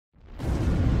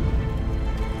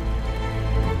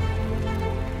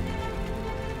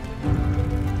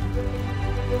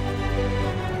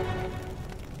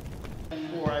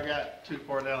got too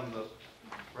far down the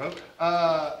road.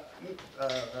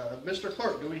 Mr.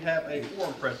 Clerk, do we have a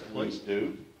quorum present, please? Please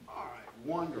do. All right,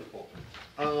 wonderful.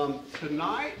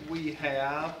 Tonight we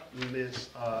have Ms.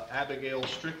 Abigail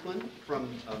Strickland from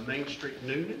Main Street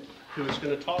Noonan, who is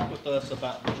going to talk with us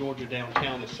about the Georgia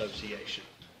Downtown Association.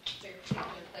 There's fun.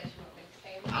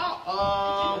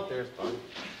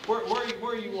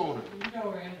 Where you want it?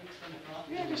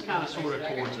 Yeah, just kind of sort of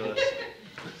towards us.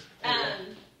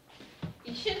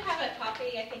 You should have a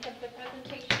copy, I think, of the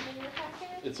presentation in your packet.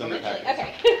 It's on the packet.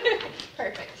 Okay,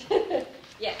 perfect.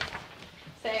 Yes.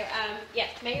 So, yes,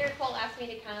 Mayor Cole asked me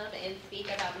to come and speak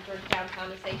about the Georgia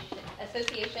Downtown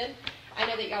Association. I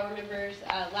know that y'all were members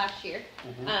last year,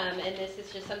 and this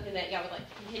is just something that y'all would like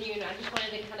to continue, and I just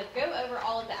wanted to kind of go over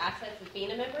all of the assets of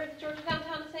being a member of the Georgia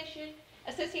Downtown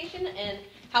Association and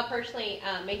how personally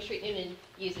Main Street Noonan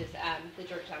uses the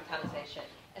Georgia Downtown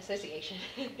Association.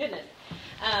 Goodness.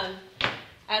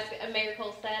 As Mayor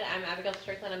Cole said, I'm Abigail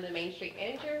Strickland. I'm the Main Street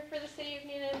Manager for the City of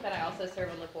Noonan, but I also serve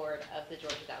on the board of the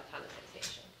Georgia Downtown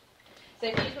Association. So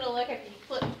if you just want to look, if you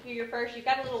flip through your first, you've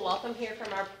got a little welcome here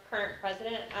from our current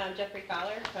president, Jeffrey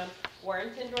Fowler from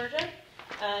Warrenton, Georgia.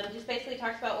 Just basically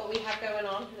talks about what we have going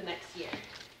on for the next year.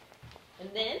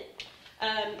 And then,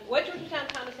 what Georgia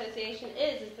Downtown Association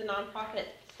is a nonprofit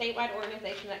statewide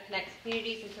organization that connects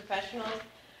communities and professionals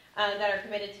that are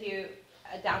committed to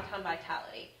downtown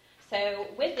vitality. So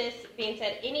with this being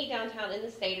said, any downtown in the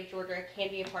state of Georgia can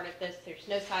be a part of this. There's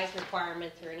no size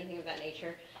requirements or anything of that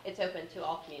nature. It's open to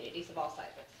all communities of all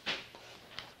sizes.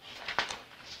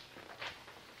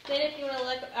 Then if you want to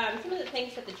look, some of the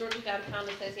things that the Georgia Downtown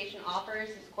Association offers,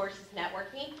 of course, is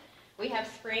networking. We have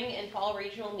spring and fall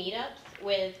regional meetups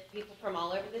with people from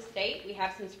all over the state. We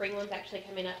have some spring ones actually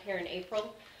coming up here in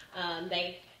April.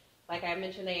 Like I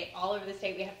mentioned, all over the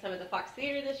state. We have some at the Fox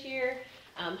Theater this year,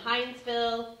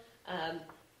 Hinesville,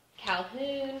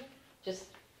 Calhoun, just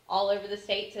all over the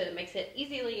state, so it makes it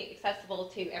easily accessible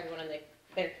to everyone in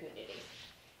their communities.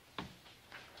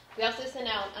 We also send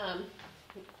out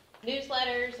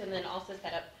newsletters and then also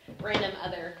set up random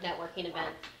other networking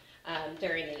events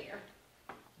during the year.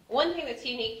 One thing that's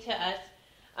unique to us,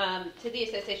 to the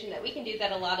association, that we can do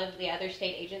that a lot of the other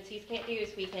state agencies can't do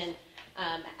is we can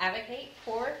advocate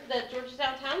for the Georgia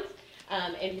Downtowns,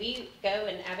 and we go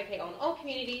and advocate on all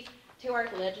communities to our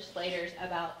legislators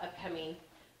about upcoming,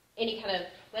 any kind of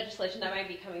legislation that might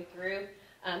be coming through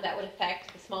that would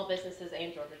affect the small businesses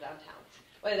and Georgia Downtowns,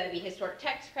 whether that be historic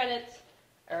tax credits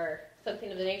or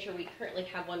something of the nature. We currently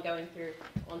have one going through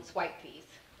on swipe fees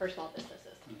for small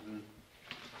businesses. Mm-hmm.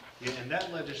 Yeah, and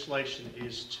that legislation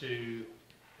is to,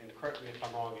 and correct me if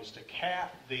I'm wrong, is to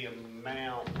cap the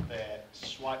amount that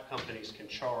swipe companies can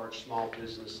charge small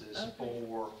businesses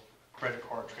for credit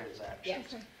card transactions.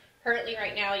 Yes. Okay. Currently,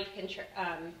 right now, you can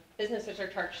businesses are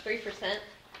charged 3%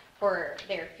 for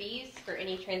their fees for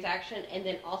any transaction, and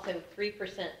then also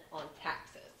 3% on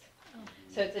taxes.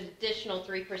 So it's an additional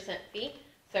 3% fee.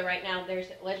 So right now,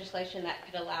 there's legislation that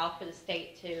could allow for the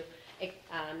state to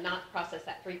not process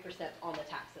that 3% on the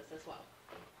taxes as well,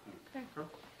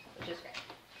 which is great.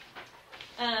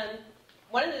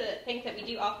 One of the things that we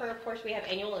do offer, of course, we have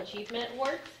annual achievement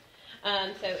awards.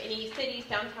 So any cities,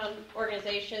 downtown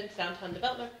organizations, downtown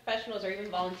development professionals, or even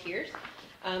volunteers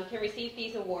can receive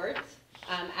these awards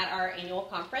at our annual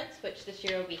conference, which this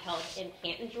year will be held in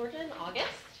Canton, Georgia in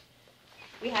August.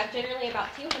 We have generally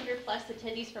about 200 plus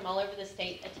attendees from all over the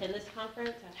state attend this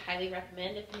conference. I'd highly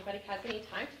recommend, if anybody has any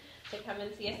time, to come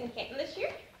and see us in Canton this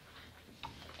year.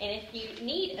 And if you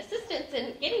need assistance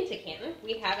in getting to Canton,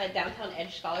 we have a Downtown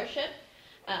Edge Scholarship.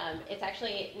 It's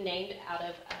actually named out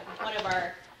of one of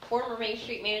our former Main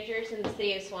Street managers in the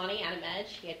city of Suwanee, Adam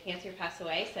Edge. He had cancer, passed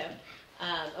away, so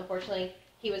unfortunately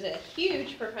he was a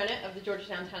huge proponent of the Georgia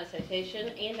Downtown Association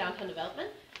and downtown development.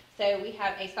 So we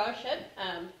have a scholarship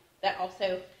that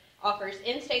also offers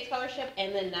in-state scholarship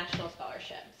and then national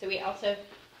scholarship. So we also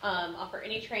offer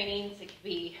any trainings. It could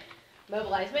be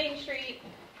Mobilize Main Street,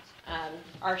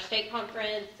 our state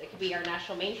conference, it could be our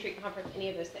National Main Street Conference, any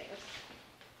of those things.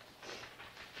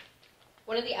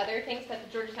 One of the other things that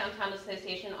the Georgia Downtown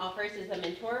Association offers is a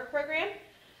mentor program.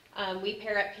 We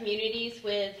pair up communities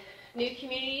with new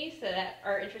communities that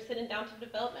are interested in downtown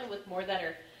development with more that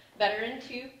are better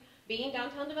into being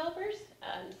downtown developers.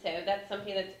 So that's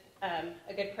something that's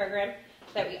a good program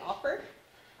that we offer.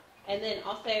 And then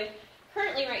also,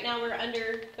 currently right now we're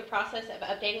under the process of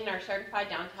updating our Certified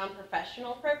Downtown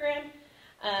Professional program.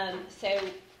 So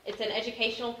it's an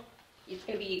educational, it's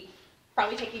going to be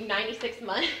probably taking 96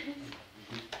 months,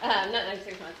 not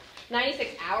 96 months,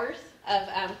 96 hours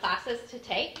of classes to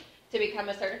take to become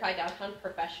a certified downtown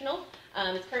professional.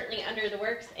 It's currently under the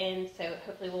works, and so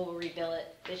hopefully we'll reveal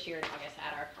it this year in August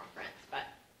at our conference. But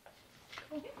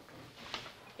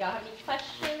y'all have any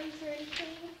questions or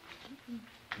anything?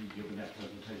 You've given that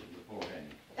presentation before,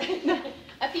 haven't you?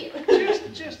 A few.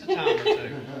 Just a time or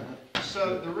two.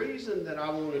 So the reason that I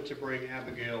wanted to bring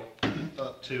Abigail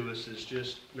up to us is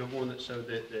just, number one, so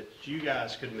that you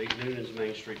guys could meet Noonan's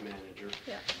Main Street manager.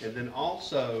 Yeah. And then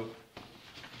also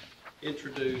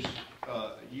introduce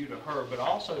you to her, but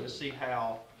also to see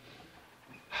how,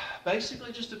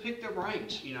 basically just to pick their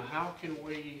brains. You know, how can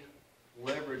we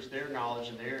leverage their knowledge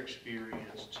and their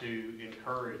experience to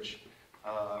encourage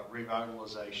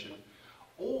revitalization,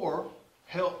 or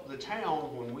help the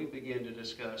town when we begin to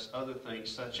discuss other things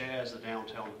such as the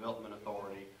Downtown Development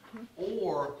Authority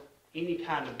or any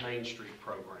kind of Main Street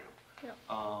program. Yep.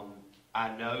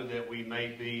 I know that we may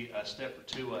be a step or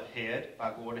two ahead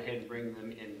by going ahead and bringing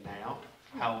them in now.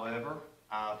 However,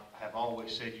 I have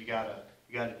always said you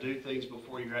gotta do things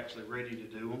before you're actually ready to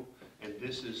do them, and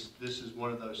this is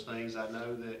one of those things. I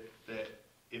know that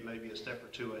it may be a step or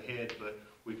two ahead, but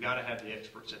we've got to have the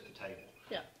experts at the table.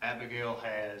 Yeah. Abigail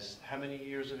has how many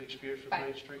years of experience with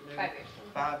Main Street Noonan? 5 years.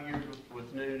 5 years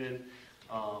with Noonan,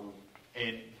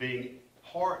 and being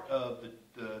part of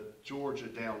the Georgia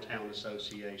Downtown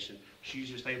Association, she's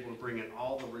just able to bring in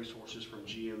all the resources from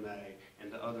GMA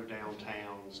and the other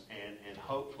downtowns, and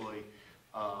hopefully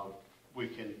we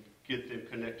can get them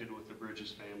connected with the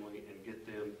Bridges family and get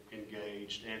them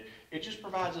engaged. And it just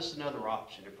provides us another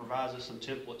option. It provides us some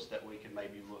templates that we can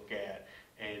maybe look at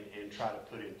and try to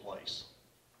put in place.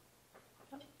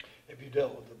 Have you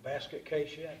dealt with the basket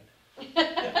case yet?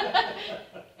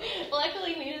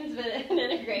 Luckily, Noonan's been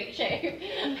in a great shape.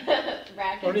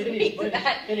 Brad Or can speak to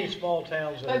that. any small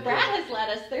towns that But are Brad has led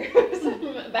us through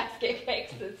some basket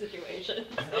cakes and situations.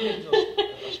 I mean,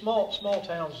 the small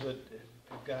towns that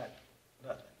have got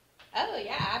nothing. Oh,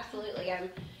 yeah, absolutely.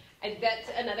 That's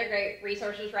another great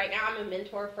resource. Right now, I'm a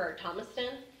mentor for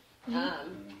Thomaston.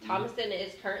 Thomaston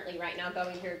is currently right now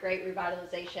going through a great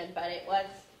revitalization, but it was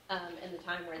in the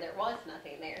time where there was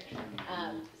nothing there.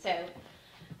 So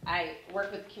I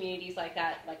work with communities like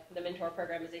that. Like the mentor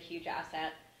program is a huge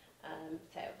asset.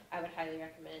 So I would highly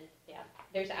recommend. Yeah,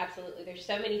 there's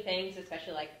so many things,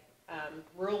 especially like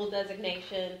rural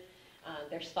designation.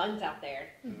 There's funds out there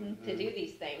to do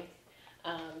these things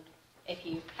if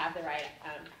you have the right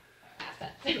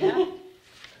assets. Yeah.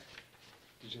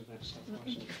 Did you have some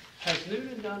question? Has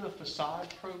Noonan done a facade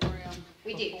program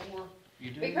We do. before? You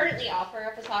do? We currently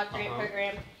offer a facade grant Uh-huh.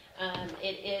 program.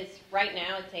 It is, right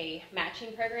now, it's a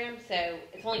matching program, so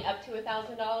it's only up to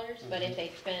 $1,000, but if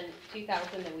they spend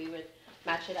 $2,000, then we would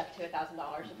match it up to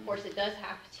 $1,000. Of course, it does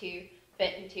have to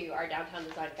fit into our downtown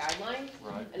design guidelines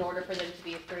Right. in order for them to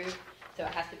be approved, so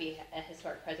it has to be a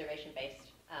historic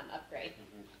preservation-based upgrade.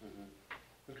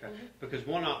 Okay, because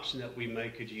one option that we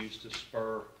could use to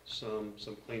spur some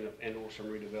cleanup and or some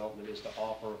redevelopment is to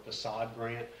offer a facade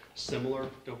grant similar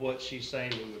to what she's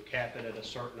saying. We would cap it at a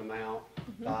certain amount,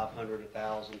 $500,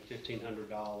 $1,000,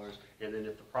 $1,500, and then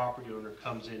if the property owner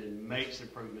comes in and makes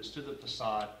improvements to the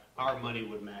facade, our money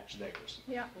would match theirs.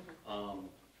 Yeah.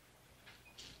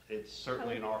 It's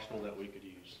certainly an arsenal that we could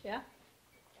use. Yeah.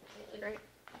 Absolutely. Great.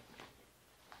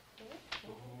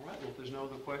 All right, well, if there's no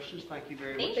other questions, thank you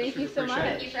very Thank much. Thank you so Appreciate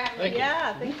much. Thank you for having Thank me. you.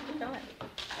 Yeah. Thanks for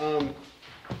coming.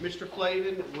 Mr.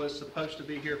 Flavin was supposed to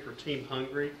be here for Team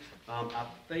Hungry. I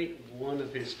think one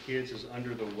of his kids is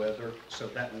under the weather, so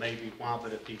that may be why,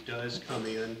 but if he does come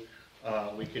in,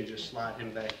 we can just slide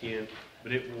him back in.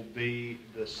 But it will be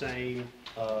the same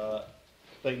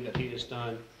thing that he has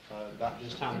done about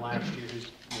this time last year.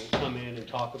 He'll come in and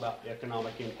talk about the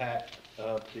economic impact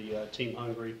of the Team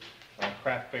Hungry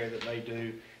craft fair that they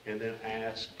do, and then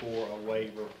ask for a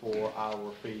waiver for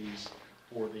our fees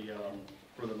for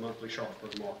the monthly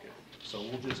Sharpsburg market. So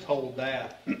we'll just hold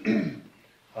that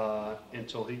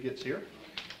until he gets here.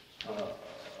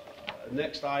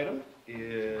 Next item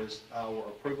is our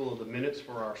approval of the minutes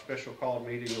for our special call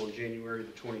meeting on January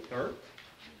the 23rd.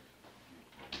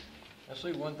 I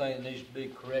see one thing that needs to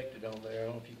be corrected on there. I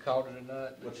don't know if you caught it or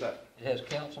not. What's that? It has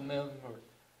Councilmember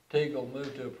Teagle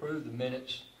move to approve the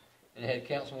minutes, and it had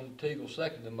Councilman Teagle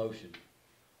second the motion.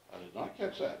 I did not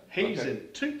catch that. He's Okay. in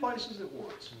two places at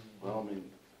once. Well, I mean,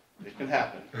 it can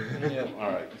happen. Yeah.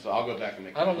 All right, so I'll go back and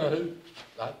make. I don't know who,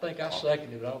 I think I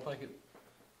seconded it, I don't think it,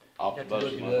 I'll have to buzz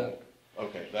look him it up.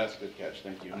 Okay, that's a good catch,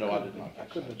 thank you. No, I did not I catch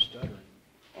couldn't that. have stuttered.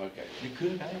 Okay, you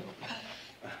could have.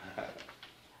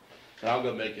 and I'll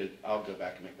go back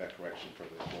and make that correction for the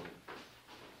recording.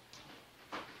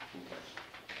 Okay.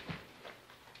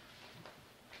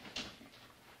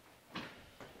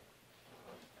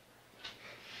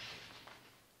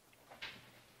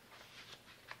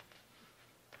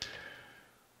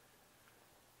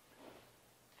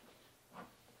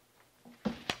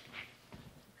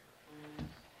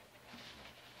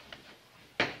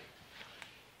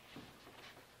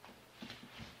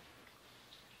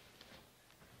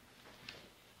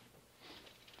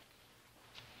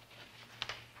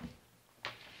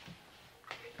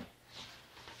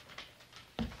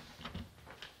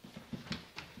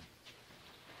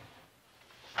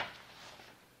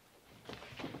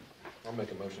 I'll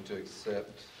make a motion to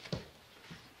accept. All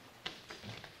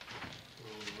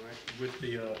right, with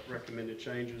the recommended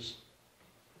changes.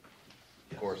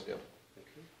 Of course, yeah.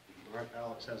 Okay. All right,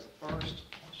 Alex has the first.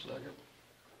 Second.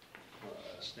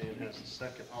 Stan has the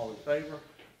second. All in favor?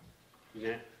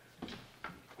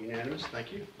 Unanimous,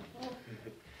 thank you.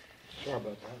 Sorry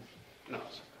about that. No,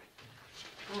 it's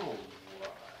okay. All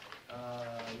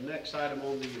right. Next item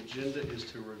on the agenda is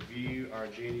to review our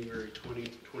January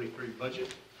 2023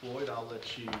 budget. Floyd, I'll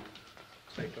let you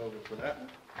take over for that one.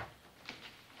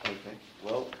 Okay,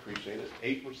 well, appreciate it.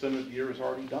 8% of the year is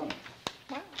already done.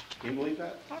 Wow, Can you believe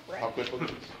that? all How right. quickly it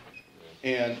is?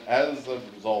 And as a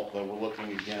result, though, we're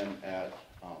looking again at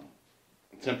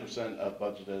 10% of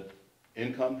budgeted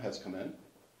income has come in,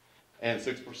 and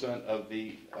 6% of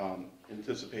the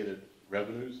anticipated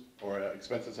revenues or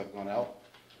expenses have gone out.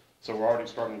 So we're already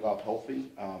starting off healthy.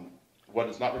 What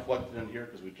is not reflected in here,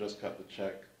 because we just cut the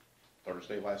check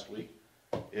Thursday last week,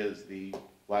 is the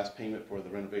last payment for the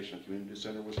renovation community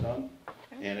center was done,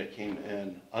 and it came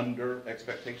in under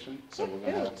expectation. So we're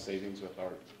going to have savings with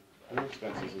our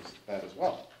expenses as that as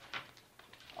well.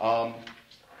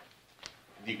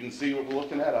 You can see what we're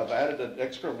looking at. I've added an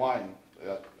extra line.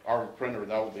 Our printer,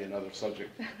 that will be another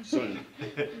subject soon.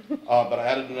 But I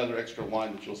added another extra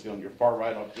line that you'll see on your far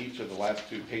right on each of the last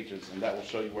 2 pages, and that will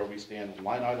show you where we stand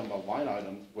line item by line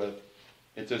item with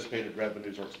anticipated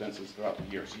revenues or expenses throughout the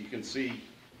year. So you can see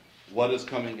what is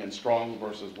coming in strong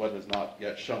versus what is not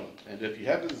yet shown. And if you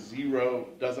have a 0,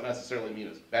 doesn't necessarily mean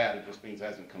it's bad, it just means it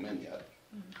hasn't come in yet.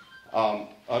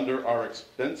 Under our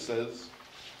expenses,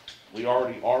 we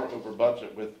already are over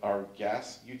budget with our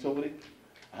gas utility,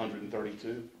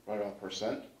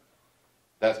 132%.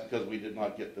 That's because we did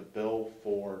not get the bill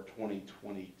for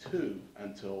 2022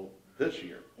 until this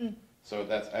year. So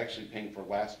that's actually paying for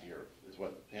last year,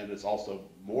 and it's also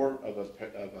more of a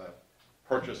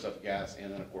purchase of gas,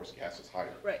 and then of course gas is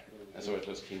higher. Right. And so it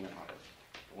just came in higher.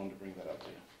 I wanted to bring that up to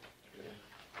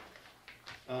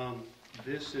you.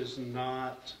 This is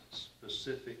not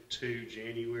specific to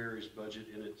January's budget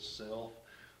in itself,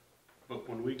 but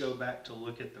when we go back to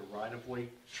look at the right-of-way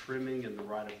trimming and the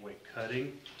right-of-way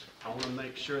cutting, I want to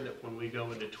make sure that when we go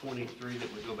into 23,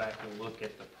 that we go back and look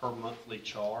at the per monthly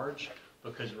charge,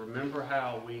 because remember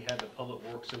how we had the public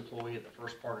works employee at the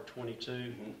first part of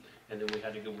 22, and then we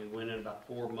had to go, we went in about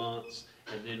 4 months,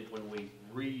 and then when we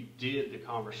redid the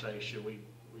conversation, we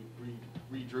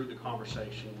redrew the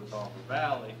conversation with Arbor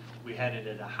Valley, we had it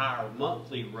at a higher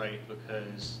monthly rate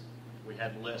because we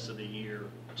had less of the year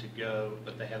to go,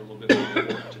 but they had a little bit more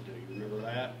work to do. You remember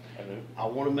that? I do. I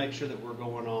want to make sure that we're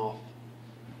going off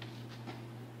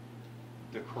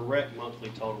the correct monthly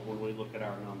total when we look at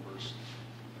our numbers.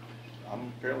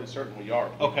 I'm fairly certain we are.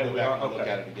 Okay, Go we back are, and Look okay.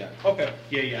 at it again. Okay.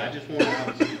 Yeah, I just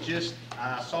wanted,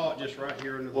 I saw it just right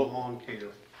here under the lawn care.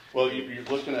 Well, you're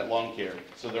looking at lawn care.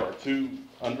 So there are 2,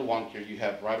 under lawn care, you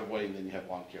have right of way and then you have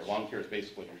lawn care. Lawn care is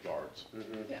basically your yards.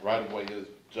 Yeah. Right of way is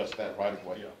just that right of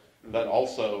way. Yeah. But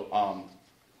also,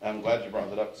 I'm glad you brought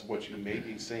that up. So what you may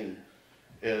be seeing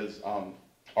is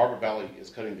Arbor Valley is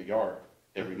cutting the yard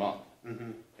every month.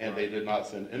 And they did not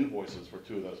send invoices for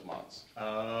 2 of those months.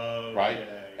 Oh, Right?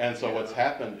 And so what's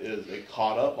happened is it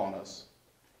caught up on us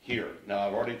here. Now,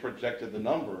 I've already projected the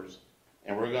numbers,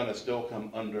 and we're going to still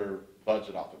come under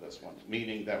budget off of this one,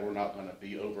 meaning that we're not going to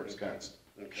be overexpensed,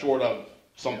 short of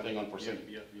something unforeseen.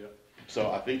 Yep.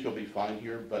 So I think you'll be fine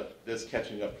here, but this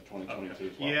catching up for 2022 as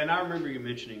well. Yeah, and I remember you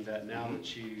mentioning that now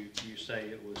that you say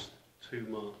it was 2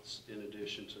 months in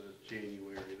addition to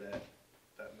January, that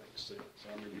makes sense.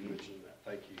 I remember you mentioning that.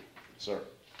 Thank you. Sir.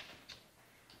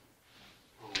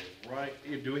 All right.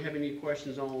 Do we have any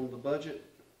questions on the budget?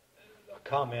 A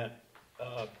comment,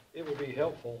 it would be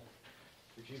helpful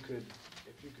if you could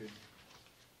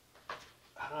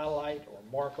highlight or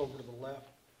mark over to the left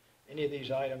any of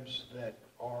these items that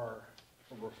are,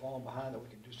 if we're falling behind, that we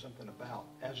can do something about,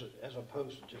 as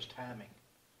opposed to just timing.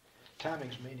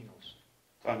 Timing's meaningless.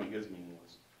 Timing is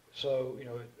meaningless. So,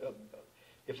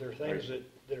 if there are things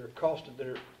that are costed, that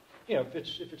are, if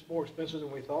it's more expensive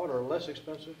than we thought or less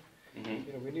expensive,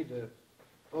 we need to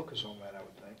focus on that, I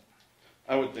would think.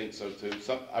 I would think so too.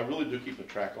 I really do keep a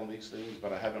track on these things,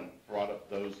 but I haven't brought up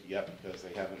those yet because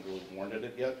they haven't really warranted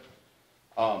it yet.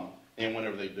 And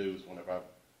whenever they do is whenever I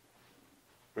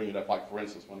bring it up, like for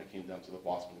instance, when it came down to the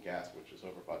Boston gas, which is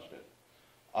over budgeted.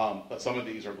 But some of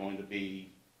these are going to be,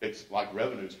 like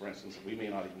revenues, for instance, that we may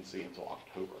not even see until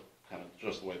October, kind of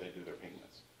just the way they do their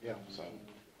payments. Yeah. So,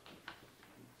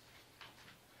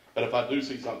 but if I do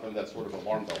see something that's sort of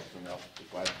alarm bells to me, I'll be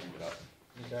glad to bring it up.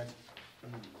 Okay.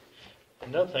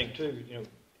 Another thing too,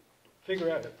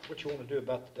 figure out what you want to do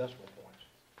about the decimal points.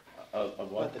 Of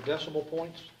About what? the decimal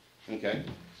points, Okay,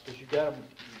 because you got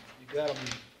them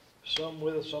some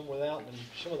with, some without, and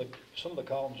some of the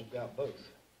columns have got both.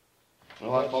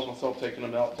 well, I called myself taking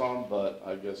them out, Tom, but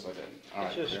I guess I didn't. All right,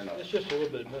 It's just, fair enough. it's just a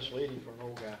little bit misleading for an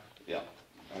old guy. Yeah,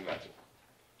 I got you.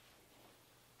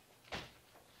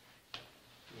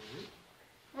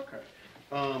 Okay.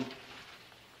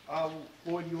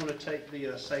 Floyd, you want to take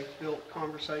the safe built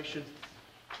conversation?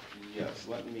 Yes,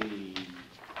 let me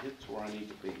get to where I need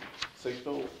to be. Safe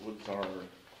Build was our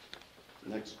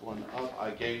next one up. I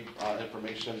gave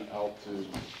information out to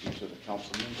each of the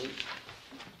council members.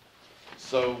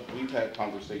 So we've had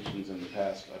conversations in the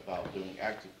past about doing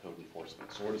active code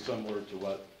enforcement, sort of similar to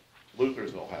what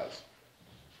Luthersville has.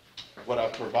 What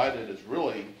I've provided is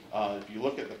really, if you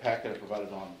look at the packet I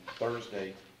provided on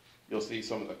Thursday, you'll see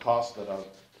some of the costs that I've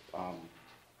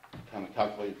kind of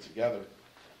calculated together.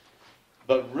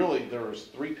 But really, there's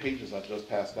 3 pages I just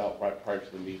passed out right prior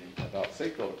to the meeting about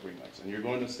safe build agreements. And you're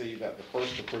going to see that the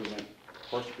first agreement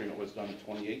was done in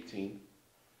 2018.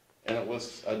 And it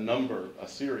lists a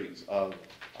series of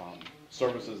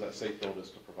services that safe build is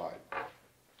to provide.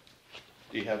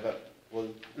 Do you have that,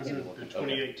 Lou? The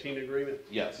 2018 agreement?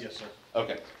 Yes. Yes, sir.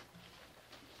 Okay.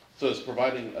 So it's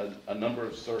providing a number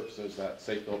of services that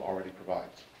safe build already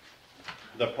provides.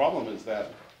 The problem is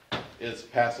that it's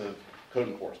passive code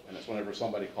enforcement. It's whenever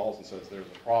somebody calls and says there's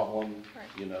a problem,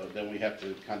 Right. then we have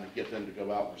to kind of get them to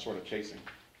go out and we're sort of chasing.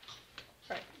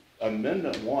 Right.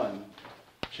 Amendment 1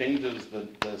 changes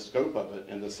the scope of it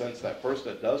in the sense that first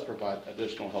it does provide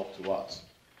additional help to us.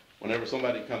 Whenever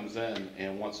somebody comes in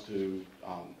and wants to,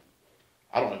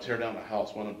 tear down a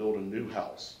house, want to build a new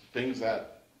house, things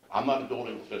that, I'm not a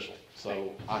building official,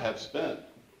 so I have spent,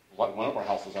 like one of our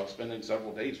houses, I was spending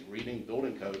several days reading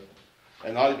building code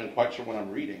and not even quite sure what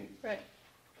I'm reading. Right.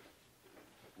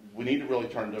 We need to really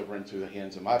turn it over into the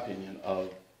hands, in my opinion,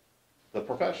 of the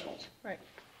professionals. Right.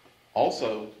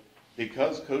 Also,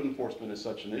 because code enforcement is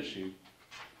such an issue,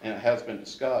 and it has been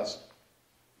discussed,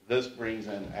 this brings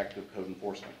in active code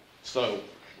enforcement. So,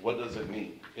 what does it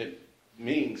mean? It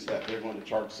means that they're going to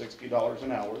charge $60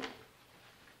 an hour,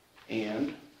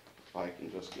 and if I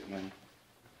can just get my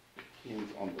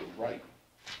hands on the right,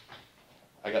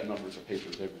 I got numbers of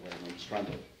papers everywhere, and I'm just trying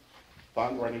to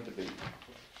find where I need to be.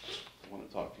 I want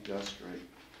to talk to you guys straight.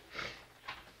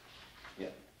 Yeah,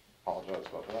 apologize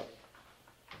about that.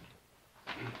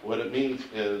 What it means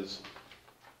is,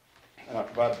 and I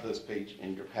provided this page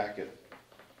in your packet,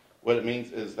 what it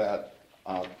means is that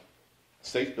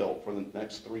Safe Build for the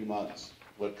next 3 months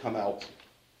would come out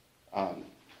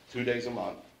 2 days a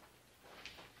month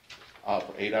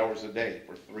for 8 hours a day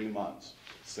for 3 months,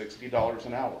 $60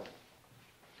 an hour.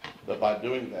 But by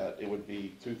doing that, it would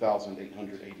be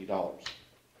 $2,880.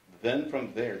 Then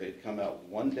from there, they'd come out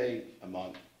 1 day a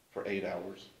month for 8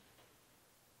 hours.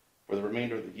 For the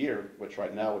remainder of the year, which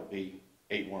right now would be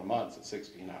 8 more months at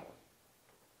 $60 an hour.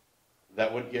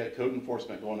 That would get code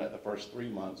enforcement going at the first 3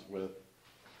 months with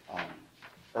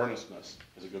earnestness,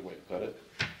 is a good way to put it.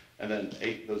 And then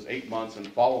those 8 months and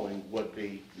following would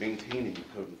be maintaining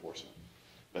code enforcement.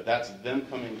 But that's them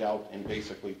coming out and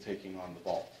basically taking on the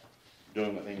ball,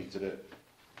 doing what they need to do.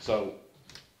 So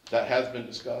that has been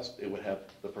discussed. It would have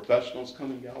the professionals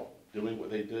coming out, doing what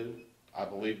they do. I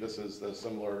believe this is the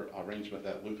similar arrangement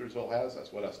that Luthersville has.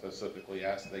 That's what I specifically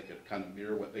asked. They could kind of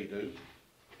mirror what they do.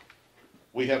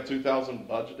 We have $2,000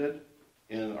 budgeted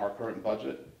in our current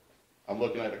budget. I'm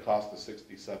looking at a cost of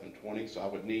 $67.20, so I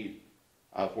would need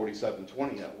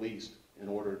 $47.20 at least in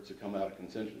order to come out of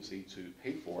contingency to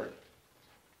pay for it.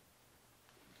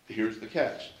 Here's the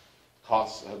catch.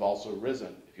 Costs have also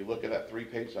risen. If you look at that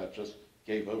 3-page I just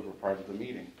gave over prior to the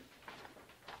meeting,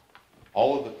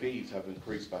 all of the fees have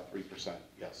increased by 3%,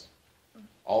 yes.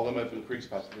 All of them have increased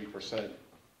by 3%.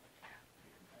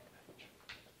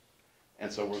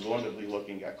 And so we're going to be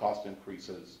looking at cost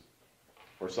increases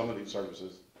for some of these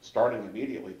services starting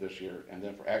immediately this year, and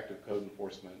then for active code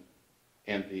enforcement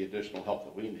and the additional help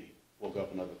that we need, we'll go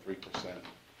up another 3%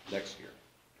 next year.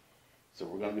 So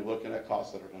we're going to be looking at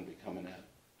costs that are going to be coming in.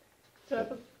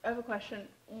 So I have a question.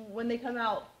 When they come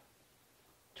out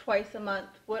twice a month,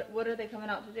 what are they coming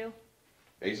out to do?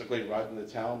 Basically, riding the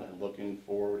town and looking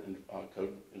for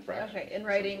code infractions. Okay, and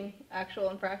writing actual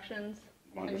infractions?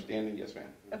 My understanding, yes,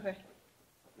 ma'am. Okay.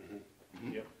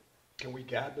 Mhm. Yep. Can we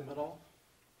guide them at all?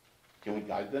 Can we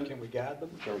guide them? Can we guide them?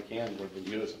 Sure we can, we're the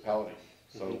municipality.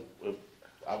 So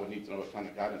I would need to know what kind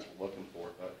of guidance we're looking for,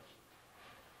 but.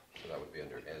 So that would be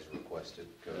under as requested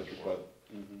code. As requested.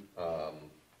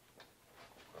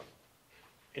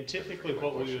 And typically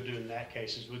what we would do in that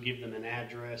case is we give them an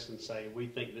address and say, we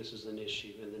think this is an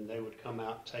issue, and then they would come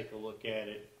out and take a look at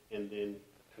it and then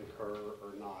concur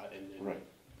or not, and then Right.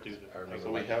 do I the. remember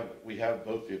So we have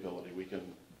both the ability. We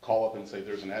can call up and say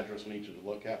there's an address we need you to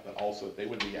look at, but also they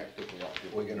would be actively out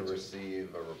here. We're gonna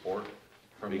receive a report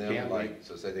from We them, can, like,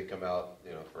 so say they come out,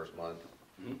 first month.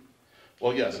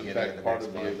 Well, yes, in beginning fact, the part next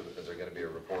of month, the, is there gonna be a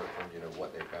report from,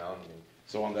 what they found? I mean,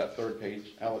 so on that third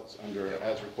page, Alex, under Yep.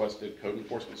 as requested code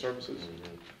enforcement services,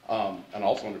 Mm-hmm. and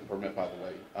also under permit, by the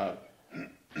way,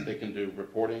 they can do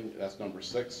reporting, that's number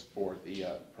 6 for the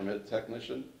permitted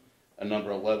technician, and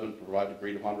number 11, provide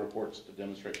agreed upon reports to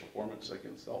demonstrate performance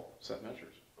against set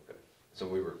measures. Okay, so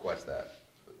we request that.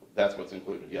 That's what's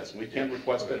included, yes. And we can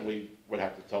request it, and we would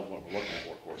have to tell them what we're looking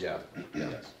for, of course. Yeah,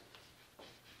 yeah. Yes.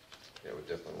 Yeah, we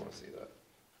definitely wanna see that.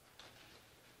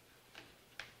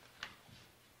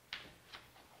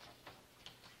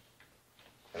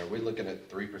 And are we looking at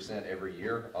 3% every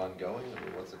year ongoing? I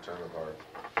mean, what's the term of our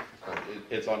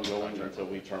It's ongoing until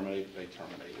we terminate, they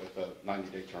terminate with a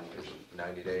 90-day termination.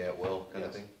 90-day at will kind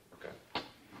of Yes. thing?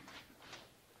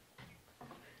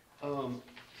 Okay.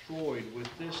 Floyd, with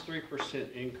this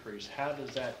 3% increase, how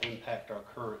does that impact our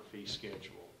current fee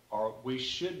schedule? We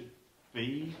should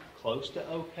be close to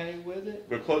okay with it?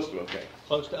 We're close to okay.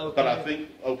 Close to okay? But I think,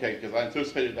 okay, because I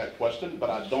anticipated that question, but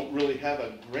I don't really have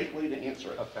a great way to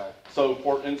answer it. Okay. So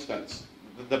for instance,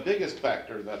 the biggest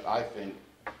factor that I think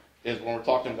is when we're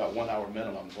talking about 1 hour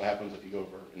minimums, what happens if you go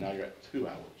over, and now you're at 2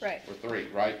 hours? Right. Or 3,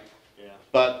 right? Yeah.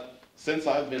 But since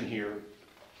I've been here,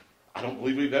 I don't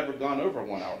believe we've ever gone over a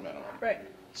 1 hour minimum. Right.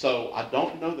 So I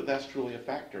don't know that that's truly a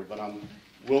factor, but I'm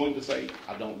willing to say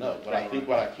I don't know. But I think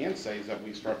what I can say is that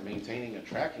we start maintaining and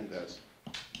tracking this,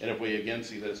 and if we again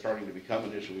see that it's starting to become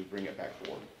an issue, we bring it back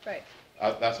forward. Right.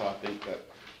 That's how I think that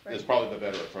is probably the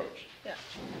better approach. Yeah.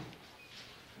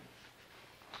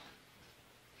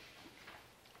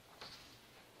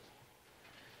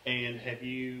 And have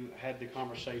you had the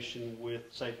conversation with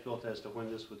Safe Built as to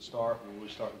when this would start? Will we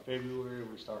start in February?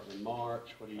 Will we start in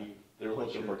March? What do you? They're what's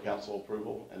looking your- for council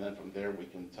approval, and then from there, we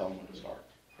can tell them when to start.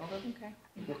 Okay.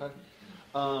 Okay.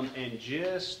 And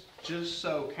just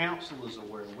so council is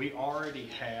aware, we already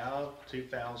have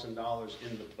 $2,000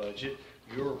 in the budget.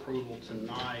 Your approval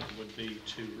tonight would be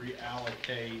to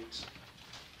reallocate.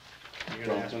 You're gonna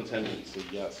From ask- contingency,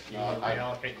 yes. You want to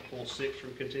reallocate the full 6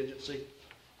 from contingency?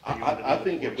 I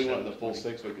think if we went the full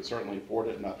 6, we could certainly afford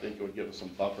it, and I think it would give us some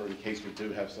buffer in case we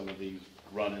do have some of these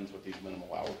run-ins with these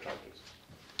minimal hour charges.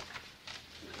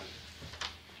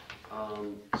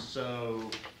 So,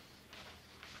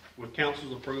 with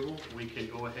council's approval, we can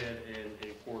go ahead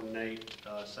and coordinate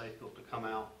Safe Built to come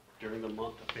out during the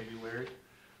month of February.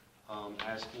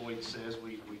 As Floyd says,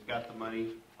 we've got the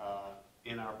money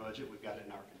in our budget, we've got it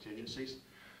in our contingencies.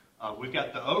 We've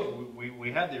got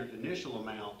we had the initial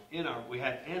amount we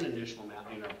had an initial amount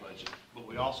in our budget, but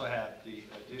we also have the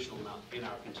additional amount in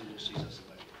our contingencies as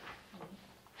available.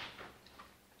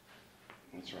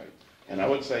 That's right. And I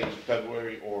would say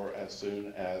February or as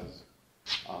soon as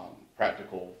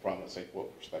practical from a safe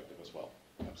work perspective as well.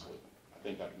 Absolutely. I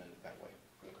think I'd amend it that way.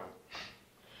 Okay.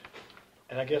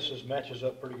 And I guess this matches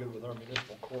up pretty good with our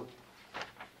municipal court.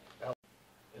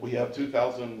 We have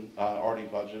 2,000 already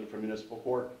budgeted for municipal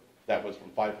court. That was from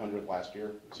 500 last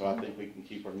year. So I think we can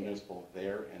keep our municipal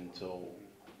there until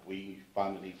we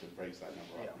find the need to raise that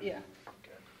number up. Yeah.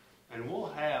 And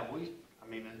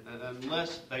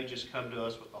unless they just come to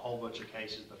us with a whole bunch of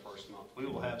cases the first month, we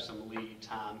will have some lead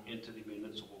time into the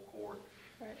municipal court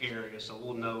area, so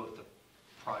we'll know if the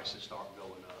prices start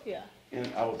going up. Yeah.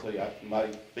 And I will tell you, my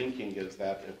thinking is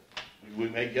that if we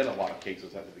may get a lot of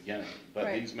cases at the beginning, but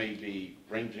Right. these may be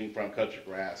ranging from cut your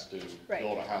grass to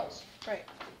build a house. Right.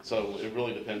 So it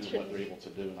really depends on what they're able to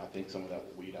do, and I think some of that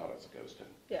will weed out as it goes to.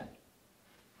 Yeah.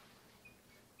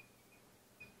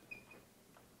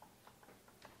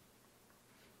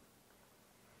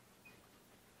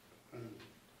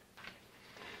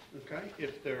 Okay,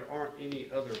 if there aren't any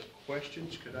other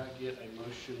questions, could I get a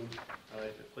motion,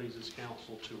 if it pleases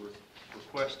council, to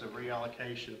request a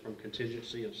reallocation from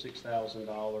contingency of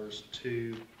 $6,000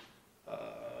 to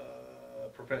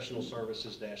professional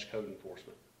services - code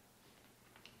enforcement?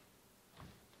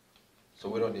 So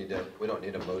we don't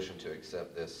need a motion to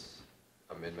accept this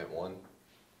amendment 1?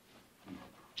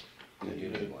 You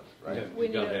need one, right? We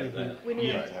need gotta a- have that. We need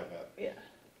You a- have to have that. Yeah.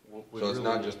 So it's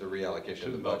not just the reallocation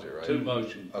of the budget, right? Two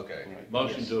motions. Okay, Right.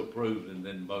 Motion to approve and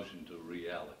then motion to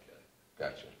reallocate.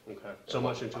 gotcha. Okay, so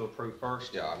motion to approve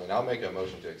first? Yeah, I mean, I'll make a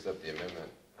motion to accept the amendment.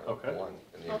 Okay. 1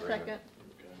 in the I'll agreement. second.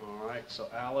 All right, so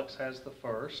Alex has the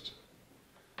first.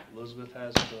 Elizabeth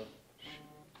has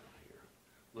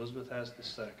the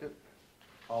second.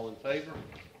 All in favor?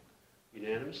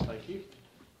 Unanimous, thank you.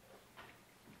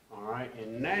 All right,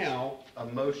 and now a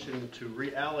motion to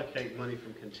reallocate money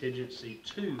from contingency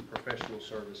to professional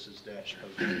services dash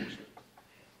code enforcement.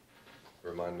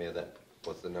 Remind me of that.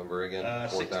 What's the number again?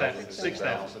 6,000.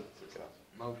 6,000. 6,000.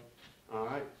 Motion. All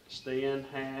right, Stan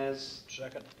has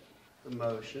Second? the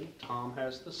motion, Tom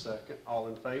has the second. All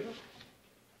in favor?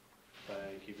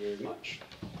 Thank you very much.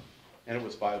 And it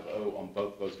was 5-0 on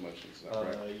both those motions, is that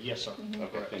correct? Yes, sir.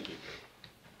 Okay, thank you.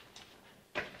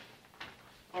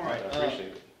 All right, I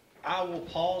appreciate it. I will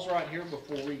pause right here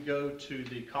before we go to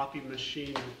the copy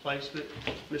machine replacement.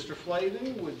 Mr.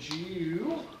 Flavin, would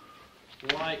you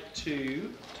like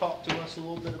to talk to us a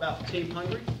little bit about Team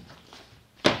Hungry?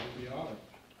 Be honored.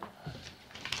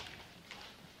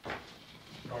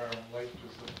 Sorry I'm late,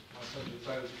 just my son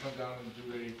decided to come down and do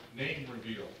a name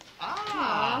reveal.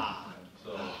 Ah, And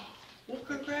so, well,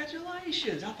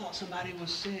 congratulations. I thought somebody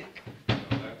was sick.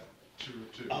 that's two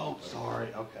or two. Oh,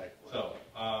 sorry, okay. So,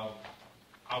 I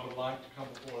would like to come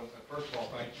before, and first of all,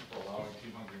 thank you for allowing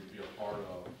Team Hungry to be a part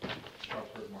of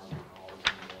Sharpsburg Market and all that's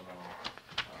been going on.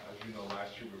 As you know,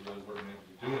 last year we really weren't able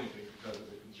to do anything because of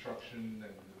the construction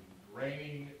and the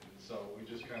raining, and so we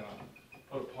just kind of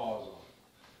put a pause on it.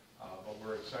 But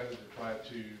we're excited to try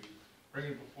to bring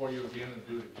it before you again and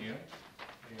do it again.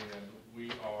 And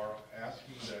we are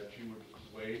asking that you would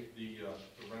waive the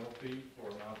rental fee for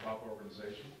a nonprofit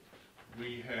organization.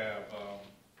 We have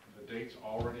the dates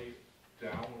already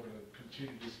down. We're going to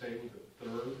continue to stay with the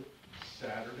third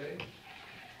Saturday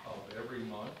of every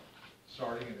month,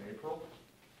 starting in April.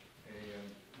 And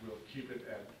we'll keep it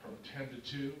at from 10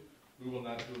 to 2. We will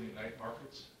not do any night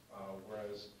markets,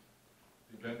 whereas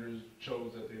the vendors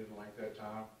chose that they didn't like that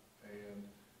time. And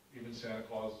even Santa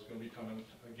Claus is going to be coming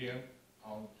again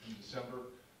in December.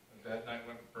 That night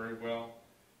went very well.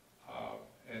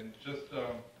 And just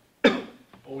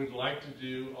what we'd like to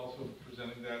do, also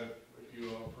presenting that if you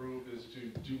approve, is to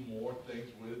do more things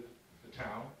with the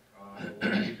town. We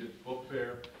did book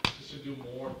fair, just to do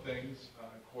more things,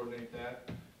 coordinate that,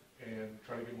 and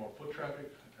try to get more foot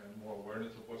traffic and more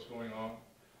awareness of what's going on.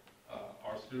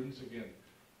 Our students, again,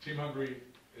 Team Hungry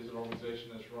is an organization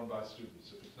that's run by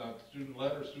students. If it's not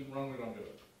student-led or student-run, we don't do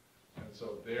it. And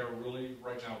so they are really,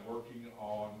 right now, working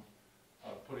on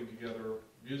putting together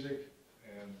music,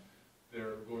 and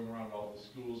they're going around all the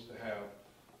schools to have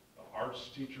arts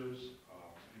teachers,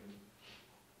 even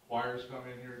choirs come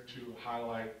in here to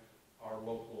highlight our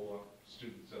local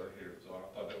students that are here. So I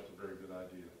thought that was a very good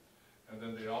idea. And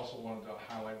then they also wanted to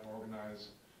highlight and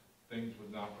organize things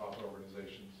with nonprofit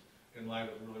organizations in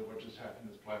light of really what just happened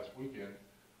this past weekend,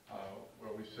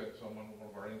 where we sent one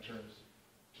of our interns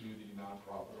to the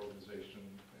nonprofit organization.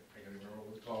 I can't even remember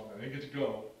what it's called. I didn't get to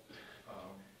go.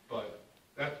 But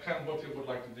that's kind of what they would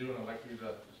like to do, and I'd like you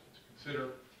to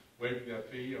consider waiving that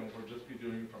fee, and we'll just be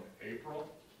doing it from April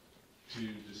to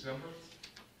December.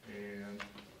 And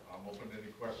I'm open to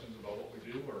any questions about what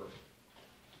we do or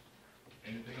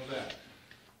anything of that.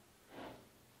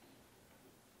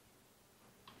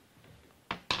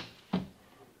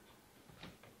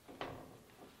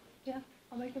 Yeah,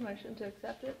 I'll make a motion to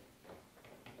accept it.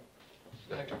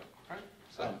 Second.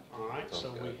 Second. All right, so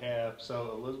Sounds we good. have,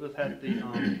 so Elizabeth had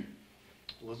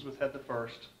the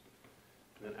first,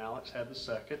 and then Alex had the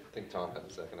second. I think Tom had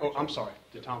the second. Oh, actually. I'm sorry,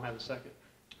 did Tom have the second?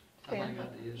 Stan.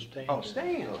 Stan. Oh,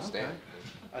 Stan. Oh, Stan.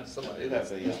 I Somebody did that's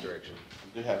have in a, this direction.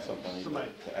 I do have something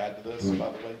Somebody. to add to this, by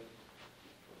the way.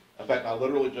 In fact, I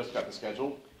literally just got the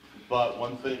schedule, but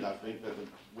one thing I think that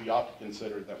we ought to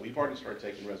consider that we've already started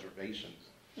taking reservations,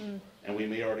 and we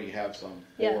may already have some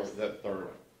for Yes. that third.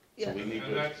 So Yes. we need And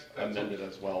to that's amend it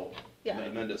as well. Yeah.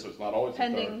 Amend it so it's not always the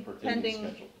Pending- third, per team's pending-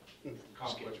 schedule.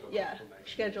 Conflict of Yeah, Information.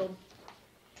 scheduled.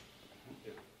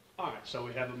 All right, so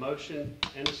we have a motion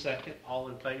and a second. All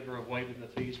in favor of waiving the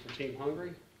fees for Team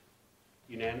Hungry?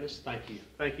 Unanimous? Thank you.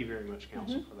 Thank you very much,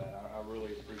 council, for that. I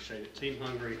really appreciate it. Team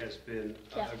Hungry has been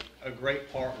Yeah. a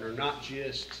great partner, not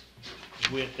just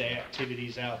with the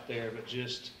activities out there, but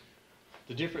just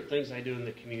the different things they do in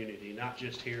the community, not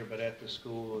just here, but at the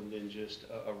school and then just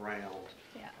around.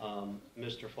 Yeah.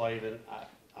 Mr. Flavin, I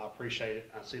appreciate it.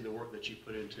 I see the work that you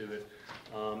put into it.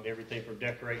 Everything from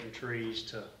decorating trees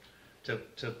to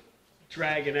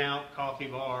dragging out coffee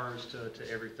bars to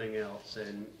everything else.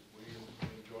 And We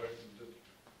enjoy it. And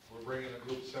we're bringing a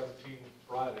group 17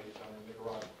 Fridays down in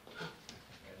Nicaragua. And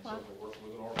so Wow. we're working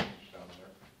with an orphanage down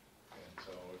there. And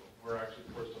so we're actually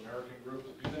the first American group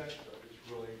to do that. So it's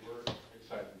really, we're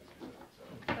excited to do that. So,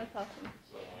 That's awesome.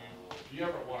 if you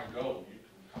ever want to go, you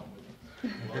can come with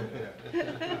us.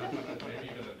 Maybe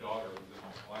even a daughter who's in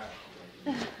my class.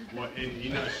 Well, and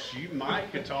you know, you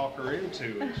might could talk her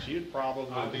into it. She'd probably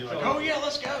be like, so. "Oh yeah,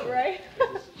 let's go." Right?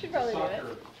 It's a Should probably do it.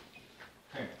 soccer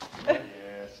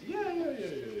Yes, yeah.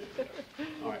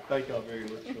 All right, thank y'all very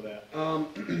much for that.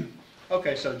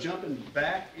 Okay, so jumping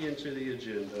back into the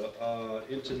agenda,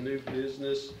 into new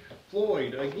business.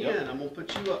 Floyd, again, I'm gonna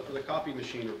put you up for the copy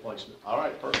machine replacement. All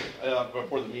right, perfect.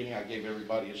 Before the meeting, I gave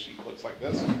everybody a sheet that looks like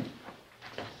this.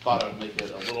 Thought I'd make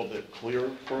it a little bit clearer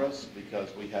for us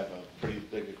because we have a pretty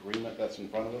big agreement that's in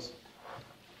front of us.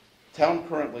 Town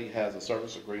currently has a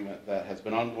service agreement that has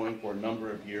been ongoing for a number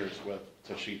of years with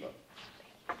Toshiba.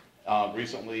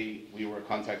 Recently, we were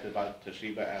contacted by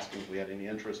Toshiba asking if we had any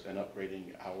interest in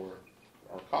upgrading our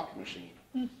copy machine.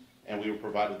 And we were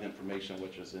provided the information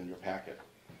which is in your packet.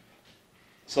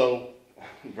 So,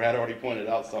 Brad already pointed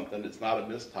out something. It's not a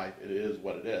mistype. It is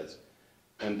what it is.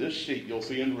 And this sheet, you'll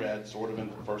see in red, sort of in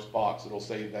the first box, it'll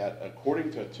say that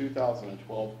according to a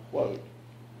 2012 quote,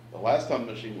 the last time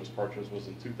the machine was purchased was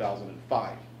in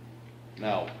 2005.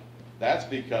 Now, that's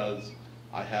because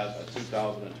I have a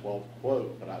 2012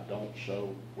 quote, but I don't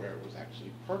show where it was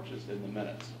actually purchased in the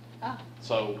minutes.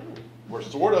 So we're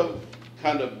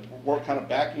kind of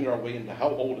backing our way into how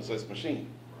old is this machine.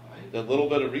 Did a little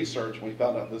bit of research, we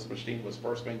found out this machine was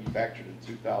first manufactured in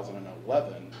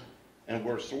 2011, and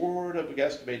we're sort of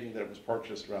guesstimating that it was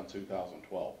purchased around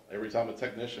 2012. Every time a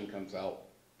technician comes out,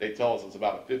 they tell us it's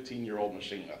about a 15-year-old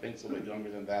machine. I think it's a little bit younger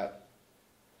than that,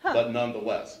 but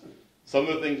nonetheless. Some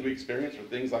of the things we experience are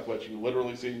things like what you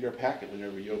literally see in your packet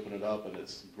whenever you open it up, and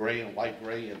it's gray and light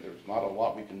gray, and there's not a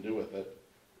lot we can do with it.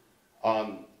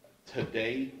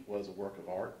 Today was a work of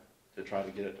art to try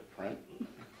to get it to print.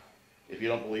 If you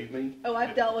don't believe me. Oh,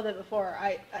 I've dealt with it before.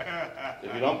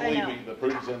 If you don't believe me, the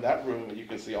proof is in that room, and you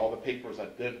can see all the papers I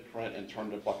did print and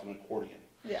turned it like an accordion.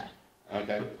 Yeah.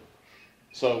 Okay?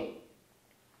 So,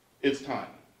 it's time.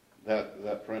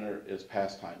 That printer is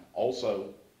past time.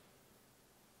 Also,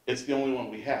 it's the only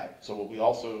one we have. So what we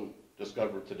also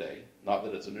discovered today, not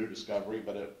that it's a new discovery,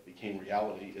 but it became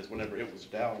reality, is whenever it was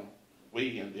down,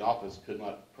 we in the office could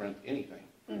not print anything.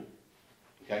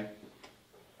 Okay?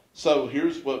 So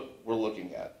here's what we're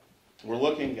looking at. We're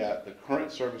looking at the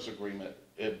current service agreement.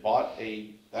 It bought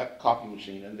that copy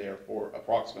machine in there for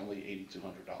approximately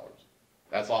 $8,200.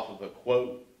 That's off of the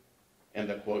quote, and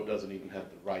the quote doesn't even have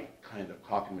the right kind of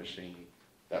copy machine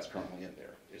that's currently in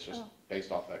there. It's just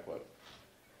based off that quote.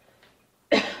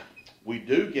 We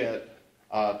do get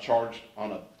charged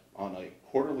on a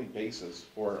quarterly basis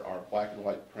for our black and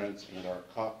white prints and our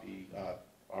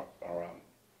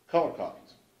color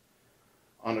copies.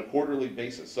 On a quarterly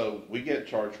basis, so we get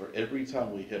charged for every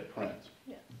time we hit print.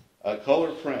 Yes. A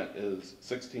color print is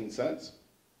 16 cents.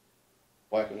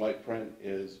 Black and white print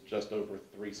is just over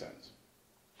 3 cents.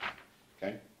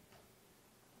 Okay?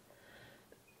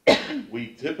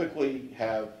 We typically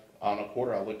have, on a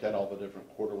quarter, I looked at all the different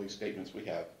quarterly statements we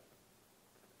have.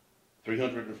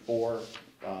 304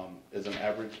 is an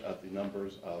average of the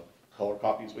numbers of color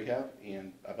copies we have,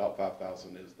 and about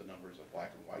 5,000 is the numbers of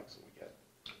black and whites that we get.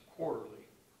 Quarterly.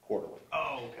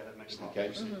 Oh, okay, that makes a lot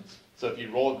more sense. So if you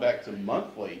roll it back to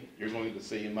monthly, you're going to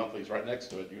see, and monthly is right next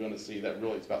to it, you're going to see that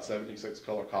really it's about 76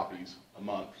 color copies a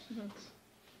month,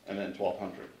 and then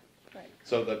 1,200. Right.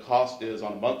 So the cost is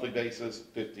on a monthly basis,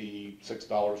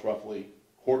 $56 roughly.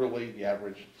 Quarterly, the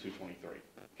average, $223.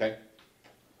 Okay.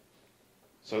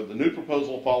 So the new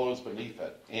proposal follows beneath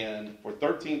it, and for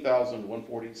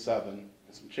 $13,147 and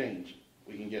some change,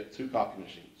 we can get 2 copy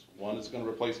machines. One is going to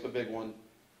replace the big one,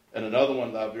 and another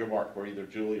one that I've earmarked for either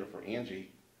Julie or for Angie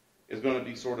is going to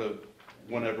be sort of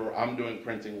whenever I'm doing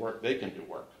printing work, they can do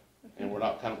work, and we're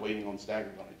not kind of waiting on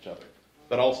staggered on each other.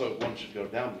 But also, if one should go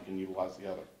down, we can utilize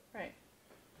the other. Right.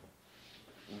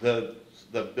 The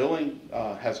billing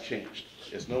has changed.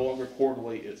 It's no longer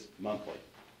quarterly, it's monthly.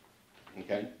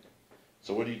 Okay?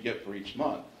 So what do you get for each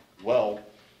month? Well,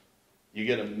 you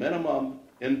get a minimum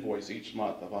invoice each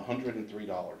month of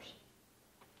 $103.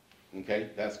 Okay?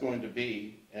 That's going to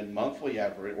be a monthly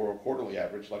average or a quarterly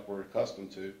average, like we're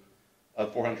accustomed to,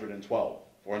 of $412.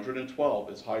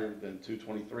 $412 is higher than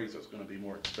 $223, so it's going to be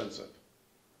more expensive.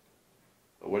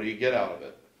 But what do you get out of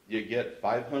it? You get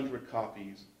 500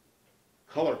 copies,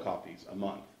 color copies a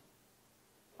month.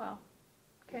 Wow.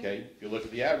 Okay? If you look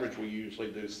at the average, we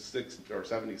usually do 6 or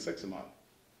 76 a month.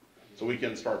 So we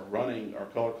can start running our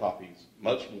color copies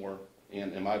much more,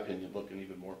 and in my opinion, looking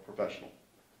even more professional.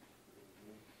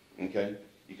 Okay?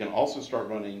 You can also start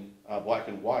running black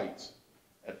and whites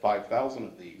at 5,000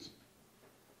 of these.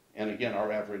 And again, our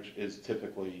average is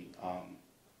typically, on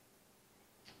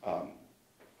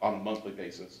a monthly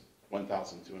basis, $1,248.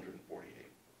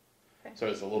 Okay. So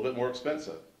it's a little bit more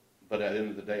expensive, but at the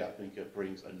end of the day, I think it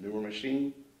brings a newer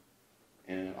machine,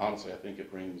 and honestly, I think it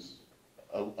brings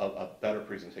a better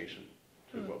presentation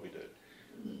to what we did.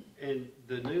 And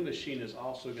the new machine is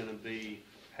also gonna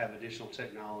have additional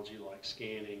technology like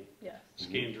scanning, Yes,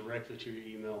 scan directly to your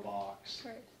email box.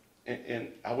 right.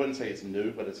 And I wouldn't say it's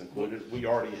new, but it's included. We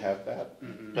already have that.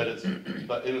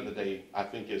 But end of the day, I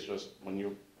think it's just when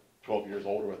you're 12 years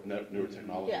older with newer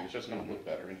technology, Yeah. it's just gonna look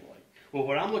better anyway. Well,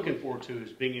 what I'm looking forward to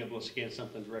is being able to scan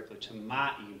something directly to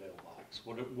my email box.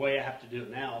 Well, the way I have to do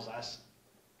it now is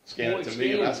Scan it to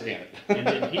me and I scan it.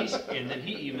 and then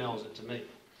he emails it to me.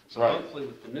 So Right. hopefully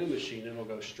with the new machine, it'll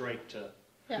go straight to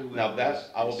Yeah. whoever. Now that, is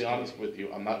I will be scanning. honest with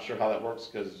you, I'm not sure how that works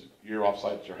because you're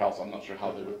offsite at your house. I'm not sure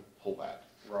how they would pull that.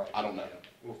 Right. I don't know. Yeah,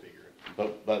 we'll figure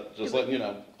it. But just Do we- letting you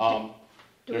know,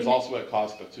 do there's we- also a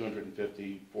cost of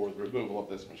 $250 for the removal of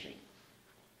this machine.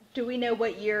 Do we know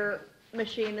what year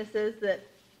machine this is that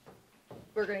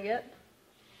we're gonna get?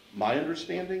 My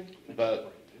understanding,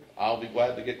 but I'll be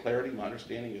glad to get clarity, my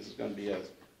understanding is it's gonna be as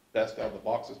best out of the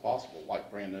box as possible, like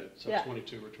brand new. So Yeah.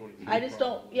 22 or 23. I just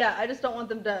don't, probably. yeah, I just don't want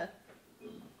them to,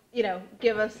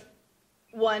 give us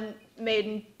one made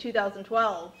in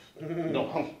 2012. No,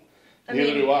 I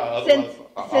neither mean, do I, Since,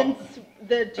 otherwise, since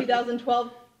the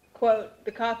 2012 quote,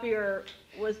 the copier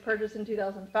was purchased in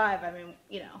 2005, I mean,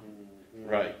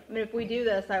 right. I mean, if we do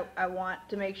this, I want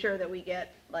to make sure that we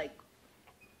get, like,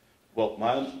 Well,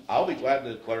 I'll be glad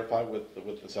to clarify with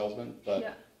the salesman,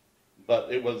 yeah,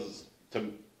 but it was,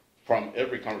 from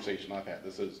every conversation I've had,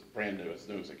 this is brand new, as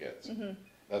new as it gets. Mm-hmm.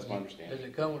 That's my Does understanding.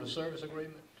 it come with a service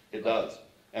agreement? It does,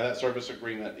 and that service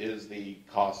agreement is the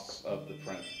costs of the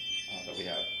print that we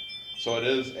have. So it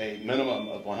is a minimum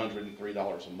of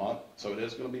 $103 a month, so it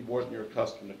is gonna be more than you're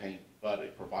accustomed to paying, but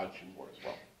it provides you more as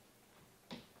well.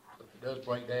 If it does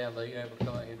break down, they able to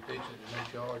come out and fix it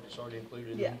at no charge, it's already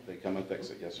included in Yeah. it? They come and fix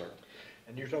it, yes, sir.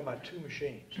 And you're talking about two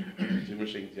machines. 2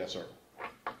 machines, yes, sir.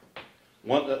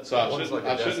 One, so I One's shouldn't,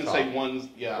 like a I shouldn't say desktop one's,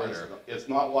 yeah, printer. it's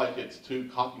not like it's 2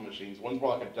 copy machines. One's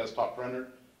more like a desktop printer,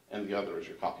 and the other is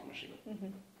your copy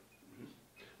machine.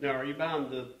 Now, are you buying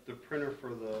the printer for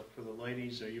the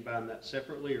ladies? Are you buying that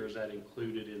separately, or is that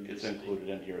included in this? It's included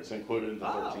in here, it's included in the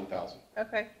Oh. 13,000.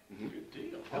 okay. Good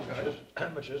deal. How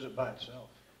much is it by itself?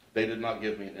 They did not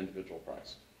give me an individual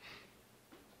price.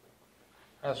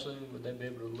 How soon would they be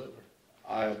able to deliver?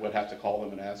 I would have to call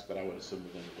them and ask, but I would assume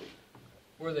within a week.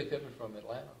 Where are they coming from,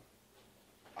 Atlanta?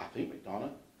 I think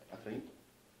McDonough, I think.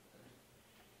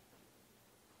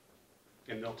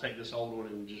 And they'll take this old one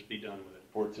and just be done with it.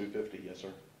 For $250, yes,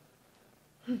 sir.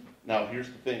 Now, here's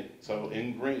the thing, so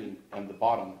in green, on the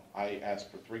bottom, I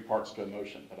asked for 3 parts to a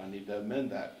motion, but I need to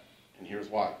amend that, and here's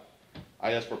why.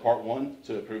 I asked for part 1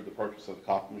 to approve the purchase of the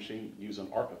copy machine using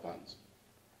ARPA funds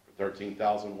for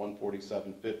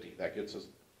 $13,147.50. That gets us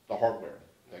the hardware,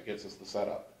 that gets us the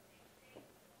setup.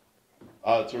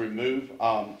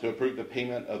 To approve the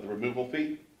payment of the removal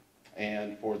fee,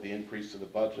 and for the increase to the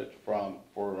budget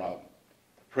for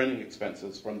printing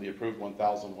expenses from the approved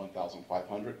 1,000,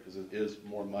 1,500, because it is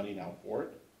more money now for it.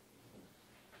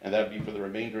 And that would be for the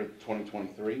remainder of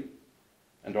 2023.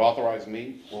 And to authorize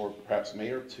me, or perhaps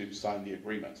mayor, to sign the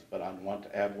agreements. But I want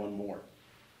to add one more.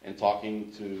 In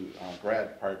talking to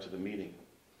Brad prior to the meeting,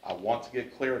 I want to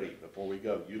get clarity before we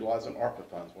go. Utilizing ARPA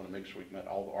funds, want to make sure we've met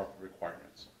all the ARPA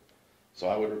requirements. So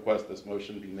I would request this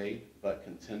motion be made, but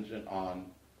contingent on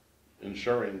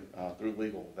ensuring through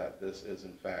legal that this is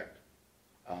in fact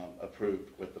approved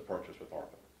with the purchase with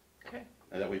ARPA, Okay,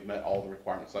 and that we've met all the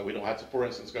requirements. So we don't have to, for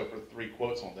instance, go for 3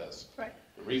 quotes on this. right,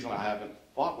 The reason I haven't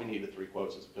thought we needed 3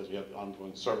 quotes is because we have the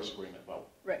ongoing service agreement. Well,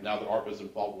 Right. now that ARPA is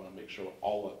involved, we want to make sure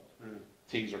all the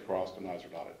T's are crossed and I's are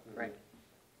dotted. right.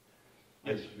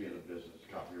 I used to be in a business,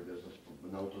 copier business from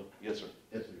Minota. Yes, sir.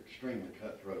 It's an extremely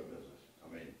cutthroat business.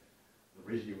 I mean, the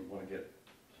reason you would want to get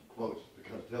some quotes is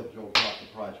because they'll drop the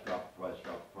price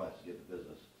to get the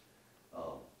business.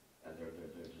 And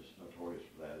they're just notorious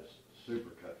for that. It's super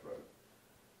cutthroat.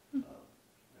 If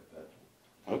that's,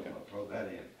 Okay. I'll throw that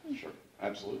in. Sure,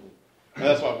 absolutely. And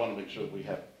that's why I want to make sure that we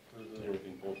have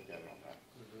everything pulled together on that.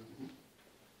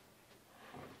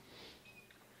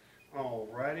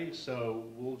 Alrighty, so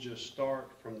we'll just start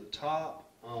from the top.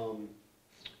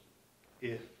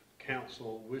 If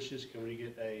council wishes, can we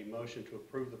get a motion to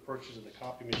approve the purchase of the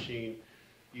copy machine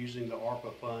using the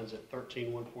ARPA funds at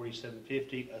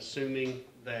 $13,147.50, assuming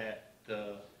that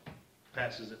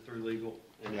passes it through legal?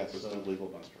 And Yes, it's it's, a legal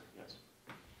muster, yes.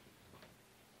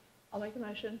 I'll make a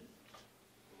motion.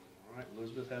 all right,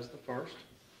 Elizabeth has the first.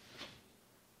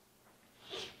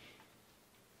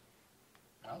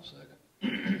 I'll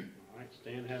second. All right,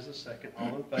 Stan has the second.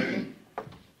 All in favor?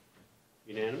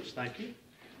 Unanimous, thank you.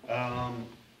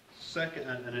 Second,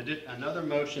 another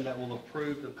motion that will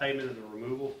approve the payment of the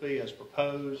removal fee as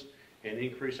proposed and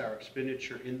increase our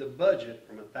expenditure in the budget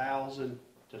from $1,000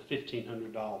 to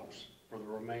 $1,500 for the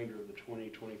remainder of the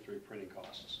 2023 printing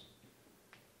costs.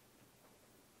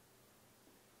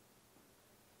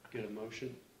 Get a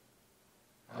motion?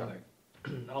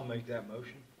 I'll make that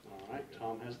motion. All right,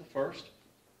 Tom has the first.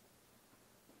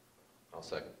 I'll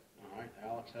second. All right,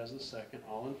 Alex has the second.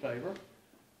 All in favor?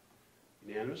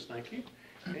 Unanimous, thank you.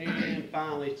 And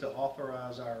finally, to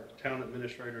authorize our town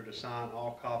administrator to sign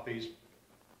all copies,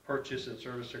 purchase and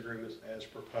service agreements as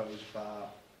proposed by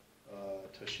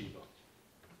Toshiba.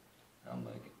 I'll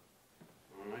make it.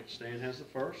 All right, Stan has the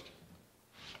first.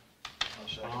 I'll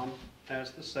second. Tom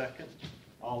has the second.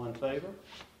 All in favor?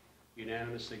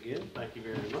 Unanimous again. Thank you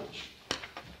very much.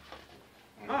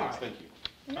 All right. Thank you.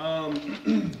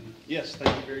 Yes,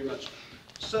 thank you very much.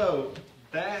 So,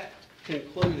 that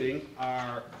concluding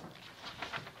our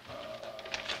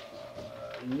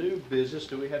new business.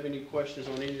 Do we have any questions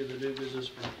on any of the new business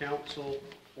from council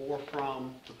or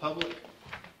from the public?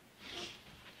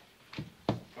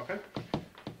 Okay.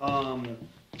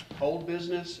 Old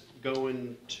business,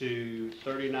 going to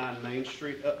 39 Main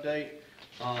Street update.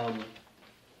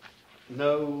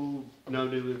 No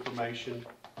new information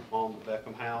on the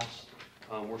Beckham house.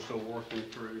 We're still working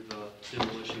through the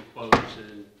demolition quotes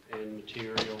and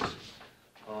materials.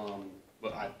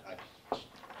 But I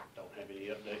don't have any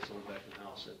updates on the Beckham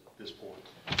house at this point.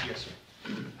 Yes,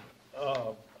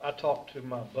 sir. I talked to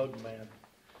my bug man,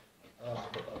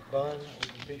 Bun,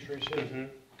 with the Peachtree City,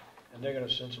 and they're gonna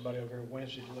send somebody over here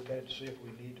Wednesday to look at it to see if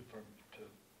we need to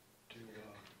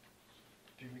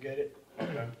fumigate it.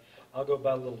 Okay. I'll go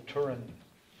by a little Turin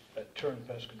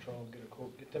Pest Control and get a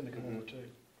quote, get them to come over too.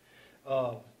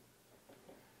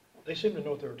 They seem to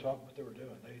know what they were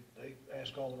doing. They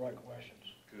ask all the right questions.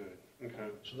 Good, okay.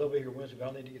 So they'll be here Wednesday, but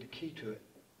I'll need to get a key to it.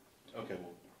 Okay,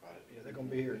 we'll provide it. Yeah, they're gonna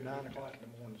be here at 9 o'clock in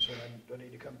the morning, so do I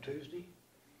need to come Tuesday, You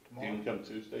tomorrow? can come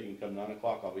Tuesday, you can come 9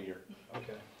 o'clock, I'll be here.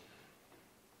 Okay.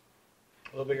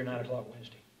 Well, they'll be here 9 o'clock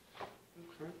Wednesday.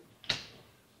 Okay.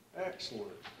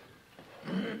 Excellent.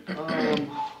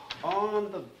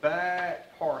 On the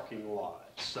back parking lot,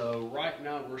 so right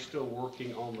now we're still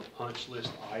working on the punch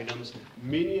list items.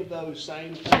 Many of those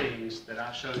same things that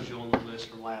I showed you on the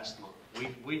list from last month.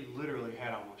 We literally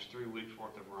had almost 3 weeks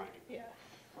worth of rain. Yeah.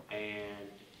 And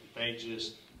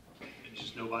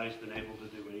nobody's been able to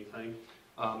do anything.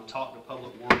 Talked to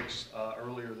Public Works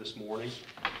earlier this morning,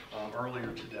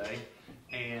 earlier today,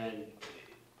 and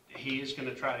he is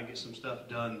gonna try to get some stuff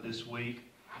done this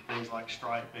week, things like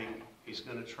striping. He's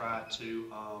gonna try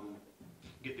to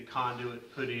get the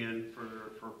conduit put in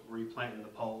for replanting the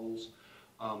poles.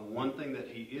 One thing that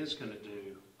he is gonna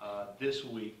do this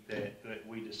week that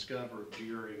we discovered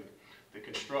during the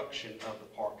construction of the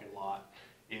parking lot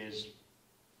is,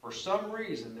 for some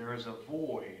reason, there is a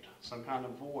void, some kind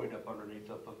of void up underneath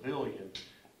the pavilion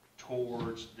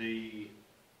towards the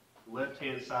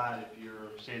left-hand side if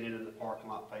you're standing in the parking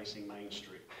lot facing Main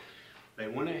Street. They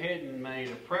went ahead and made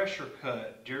a pressure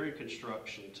cut during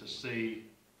construction to see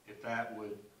if that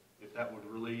would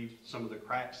relieve some of the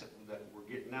cracks that were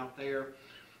getting out there.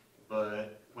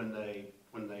 But when they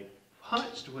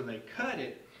cut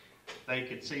it, they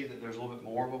could see that there's a little bit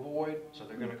more of a void. So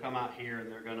they're going to come out here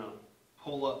and they're going to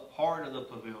pull up part of the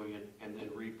pavilion and then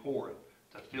re-pour it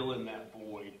to fill in that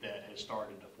void that has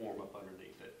started to form up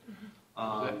underneath it. Is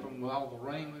that from all the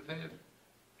rain we've had?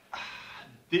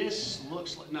 This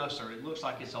looks like, no, sir, it looks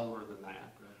like it's older than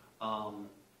that.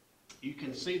 You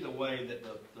can see the way that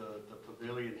the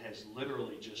pavilion has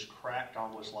literally just cracked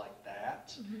almost like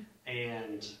that.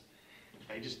 And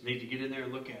they just need to get in there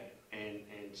and look at it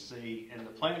and see. And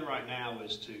the plan right now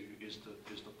is to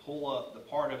pull up the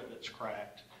part of it that's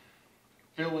cracked,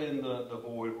 fill in the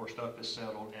void where stuff is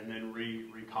settled, and then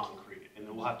re-concrete it. And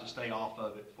then we'll have to stay off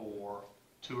of it for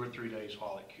 2 or 3 days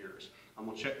while it cures. I'm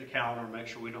gonna check the calendar and make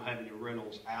sure we don't have any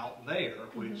rentals out there,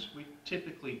 which we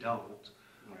typically don't.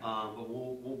 But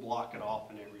we'll block it off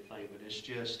and everything. But it's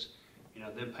just,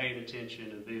 them paying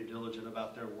attention and being diligent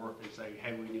about their work and saying,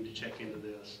 hey, we need to check into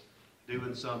this.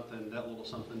 Doing something, that little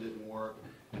something didn't work,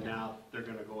 and now they're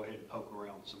gonna go ahead and poke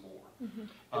around some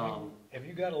more. Have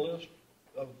you got a list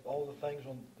of all the things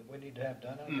that we need to have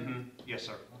done out there? Yes,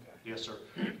 sir. Okay. Yes, sir.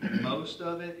 Most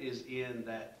of it is in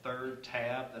that 3rd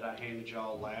tab that I handed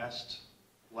y'all last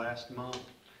month.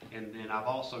 And then I've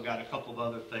also got a couple of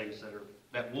other things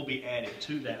that will be added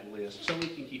to that list so we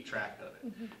can keep track of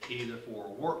it. Either for a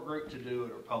work group to do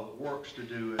it, or Public Works to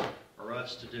do it, or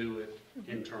us to do it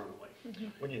internally.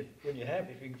 When you have,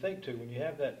 if you can think too, when you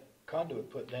have that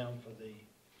conduit put down for the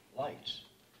lights,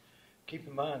 keep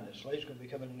in mind that Slade's gonna be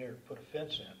coming in there to put a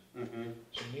fence in.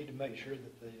 So you need to make sure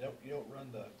that you don't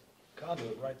run the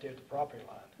conduit right there at the property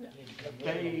line. You need to come in a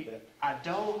little They, bit.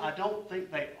 I don't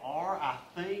think they are. I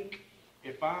think,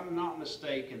 if I'm not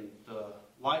mistaken, the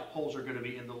light poles are gonna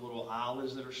be in the little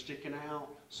islands that are sticking out,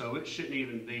 so it shouldn't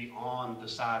even be on the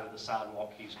side of the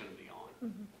sidewalk he's gonna be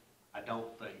on. I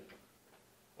don't think,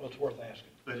 Well, it's worth asking.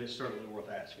 but it's certainly worth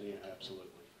asking, yeah, absolutely.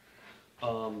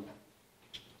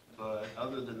 But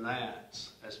other than that,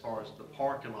 as far as the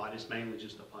parking lot, it's mainly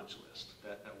just a punch list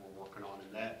that we're working on,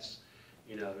 and that's,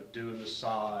 you know, doing the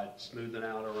sod, smoothing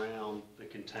out around the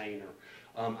container.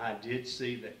 I did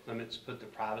see that Clements put the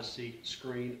privacy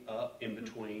screen up in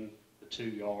between the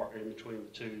in between the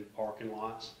two parking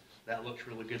lots. That looks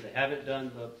really good. They haven't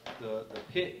done the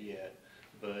pit yet,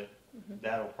 but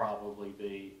that'll probably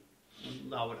be,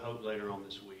 I would hope, later on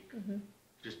this week,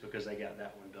 just because they got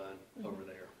that one done over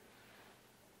there.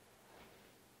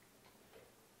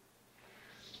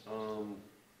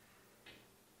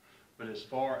 But as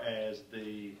far as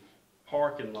the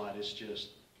parking lot, it's just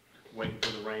waiting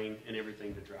for the rain and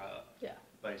everything to dry up. Yeah.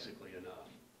 Basically enough.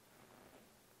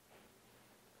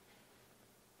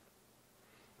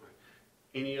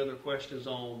 Any other questions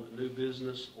on new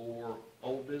business or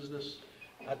old business?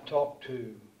 I talked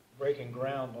to Breaking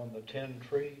Ground on the 10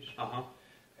 trees, Uh-huh.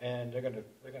 and they're gonna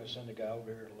send a guy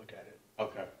over here to look at it.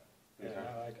 Okay. And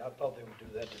I thought they would do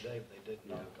that today, but they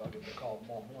didn't. I'll give them a call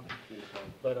tomorrow morning. Okay.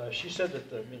 But she said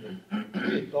that we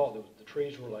had thought that the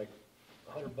trees were like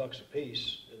 $100 a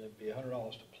piece, and it'd be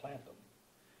 $100 to plant them.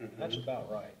 Mhm. That's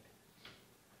about right.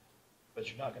 But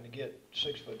you're not gonna get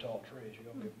 6-foot tall trees. You're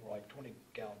gonna get more like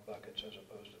 20-gallon buckets as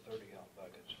opposed to 30-gallon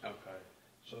buckets. Okay.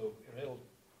 So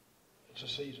it's a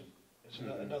season. It's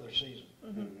another season,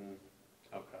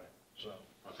 Okay. so.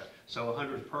 Okay. So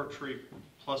 100 per tree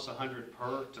plus 100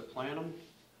 per to plant them?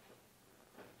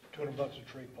 $200 a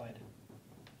tree planted.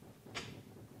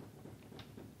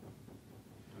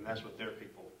 And that's what their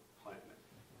people planting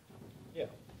it? Yeah.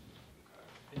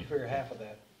 And you figure half of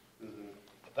that, Mm-hmm.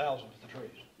 1,000 for the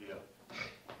trees. Yeah.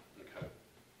 Okay.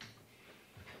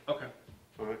 Okay.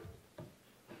 All right.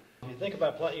 When you think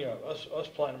about planting, us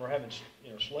planting, we're having,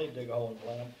 Slade dig a hole and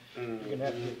plant them. You're gonna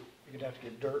have to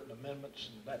get dirt and amendments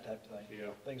and that type of thing. Yeah.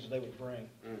 Things that they would bring.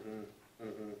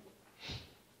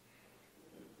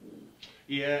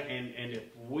 Yeah, and if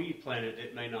we plant it,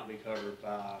 it may not be covered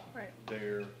by Right.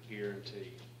 their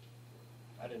guarantee.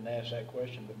 I didn't ask that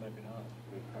question, but maybe not.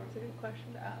 That's a good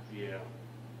question to ask. Yeah.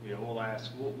 Yeah, we'll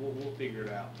ask, we'll figure it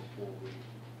out before we.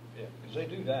 Yeah, because they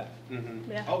do that.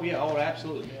 Yeah. Oh, yeah, oh,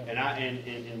 absolutely. Yeah.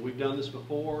 And we've done this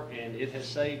before, and it has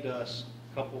saved us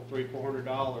a couple,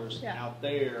 $300-400 Yeah. out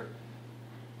there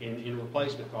in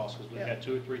replacement costs, because we've Yeah. had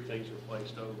 2 or 3 things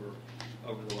replaced over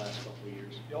the last couple of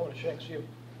years. Y'all want to check and see if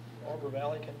Arbor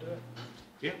Valley can do it?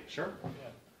 Yeah, sure.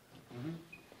 Yeah.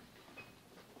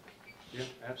 Yeah,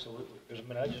 absolutely. Because,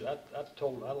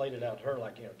 I laid it out to her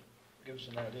like, give us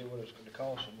an idea what it's going to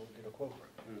cost, and we'll get a quote for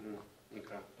it.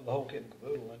 Okay. For the whole kit and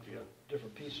caboodle, and for Yeah.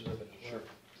 different pieces of it as well.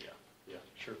 Yeah,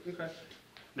 sure. Okay.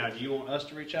 Now, do you want us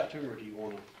to reach out to him, or do you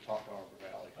want to talk to Arbor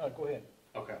Valley? Go ahead.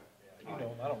 Okay. Yeah,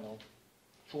 I don't know.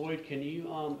 Floyd, can you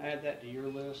add that to your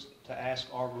list to ask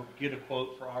get a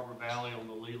quote for Arbor Valley on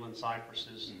the Leland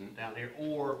cypresses down here,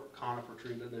 or conifer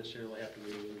tree, doesn't necessarily have to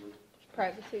be Leland.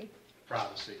 Privacy.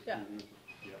 Privacy. Yeah.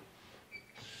 Yeah.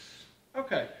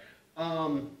 Okay.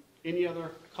 Any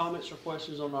other comments or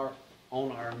questions on our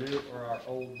new or our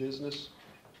old business?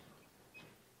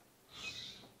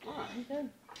 All right. Good.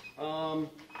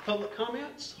 Public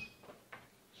comments?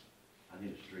 I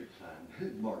need a street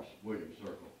sign, Marks Williams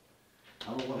Circle. I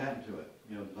don't know what happened to it,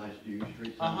 the nice new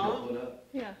street sign y'all put up.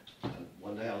 Yeah. And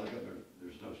one day I look up there,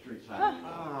 there's no street sign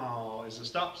anymore. Oh, is the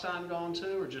stop sign gone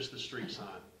too, or just the street sign?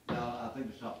 No, I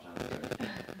think the stop sign's there.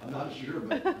 I'm not sure,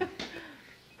 but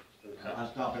I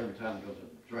stop every time because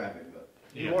of traffic, but,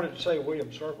 You wanted to say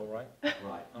Williams Circle, right?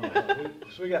 right.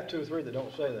 So we got 2 or 3 that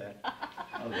don't say that.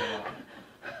 Okay.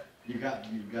 You got,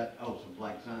 some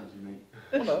blank signs, you mean?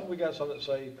 Well, no, we got some that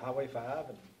say Highway 5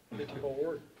 and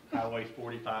 54. Highway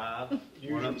 45.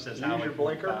 Use One of them says your Highway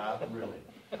blinker. 45.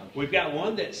 Really? We've got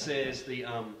one that says the,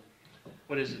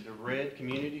 what is it, the Red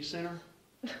Community Center?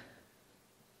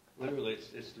 Literally,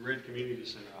 it's the Red Community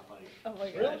Center, I think. Oh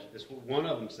my Really? gosh. It's what one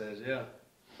of them says, yeah.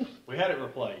 We had it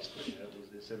replaced, but yeah,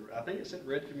 I think it said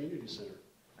Red Community Center.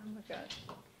 Oh my gosh.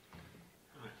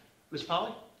 Ms.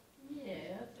 Polly?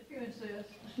 Yes, if you insist.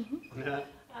 Yeah.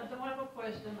 I don't have a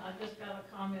question, I just got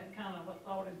a comment, kind of a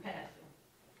thought in passing.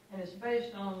 And it's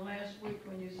based on last week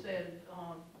when you said,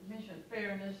 mentioned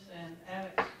fairness, and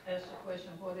Alex asked the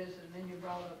question, what is it, and then you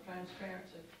brought up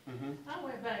transparency. I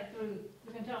went back through,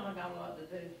 you can tell I got a lot to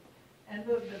do, and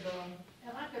looked at them,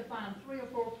 and I could find 3 or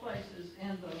 4 places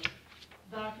in the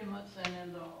documents and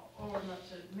in the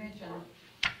ordinance,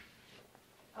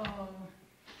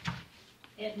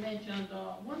 it mentioned,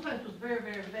 one place was very,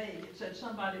 very vague. It said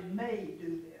somebody may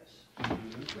do this,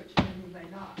 which you may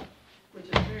not, which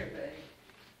is very vague.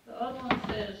 The other one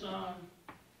says,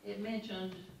 it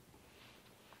mentioned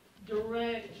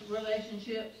direct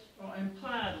relationships or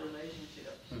implied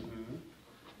relationships.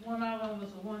 One of them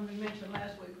was the one we mentioned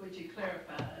last week, which he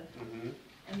clarified.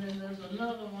 And then there's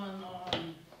another one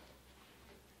on,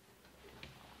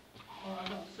 I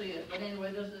don't see it, but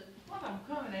anyway, what I'm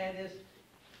coming at is,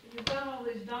 you've got all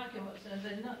these documents and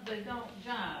they don't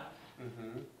jive.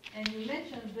 And you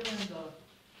mentioned doing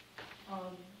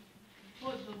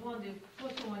what's the one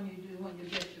you do when you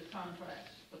get your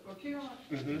contracts? The procurement?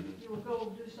 You will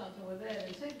go do something with that.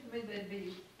 It seems to me there'd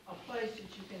be a place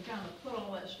that you can kind of put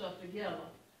all that stuff together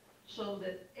so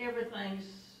that everything's,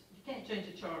 you can't change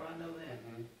the chart, I know that.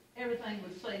 Everything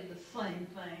would say the same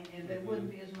thing and there wouldn't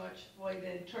be as much way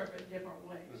to interpret different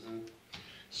ways.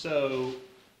 So,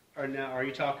 are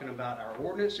you talking about our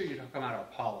ordinance or are you talking about our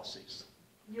policies?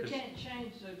 You can't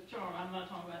change the chart, I'm not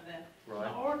talking about that. Right.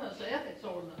 The ordinance, the ethics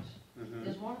ordinance,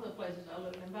 is one of the places I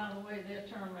looked, and by the way, their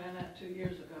term ran out 2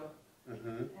 years ago.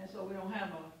 And so we don't have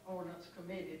an ordinance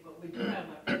committee, but we do have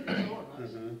an ethics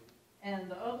ordinance. And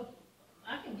the other,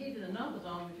 I can give you the numbers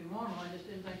on them if you want them, I just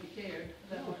didn't think you cared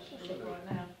that much to look right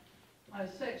now.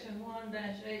 Section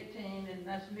 1-18, and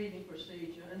that's meeting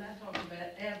procedure, and that talks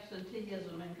about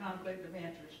absenteeism and conflict of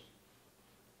interest.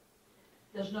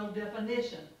 There's no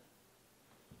definition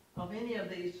of any of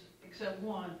these except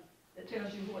one that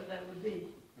tells you what that would be.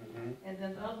 And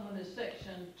then the other one is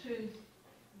section 2.13,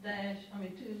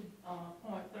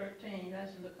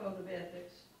 that's in the Code of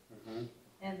Ethics.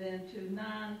 And then to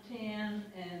 9.10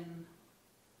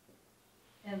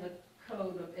 and the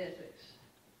Code of Ethics.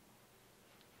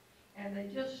 And they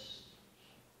just,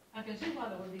 I can see why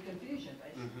there would be confusion,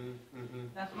 basically.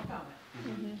 That's my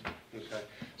comment. Okay.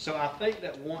 So I think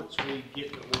that once we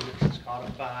get the ordinances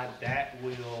codified, that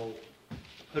will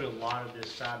put a lot of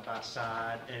this side by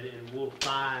side, and we'll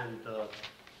find the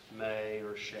may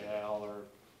or shall or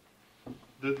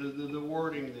the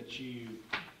wording that you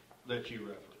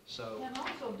referenced. So. And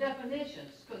also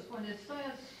definitions, because when it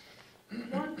says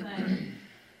one thing,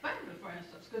 family, for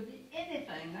instance, could be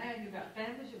anything. Now you've got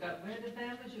families, you've got blended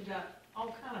families, you've got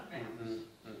all kind of families.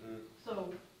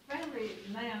 So family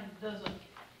now doesn't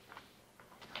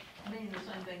mean the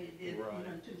same thing it did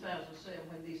in 2007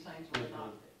 when these things were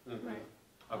adopted. Okay.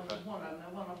 One of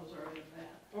them was earlier than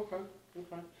that. Okay.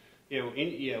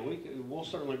 We'll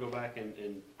certainly go back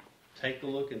and take a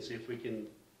look and see if we can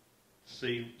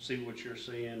see what you're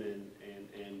seeing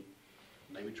and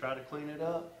maybe try to clean it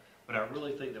up. But I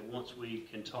really think that once we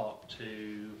can talk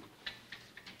to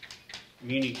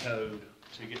Muni Code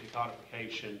to get the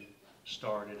codification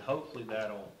started, hopefully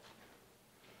that'll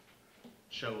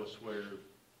show us where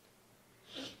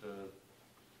the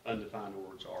undefined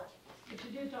words are. But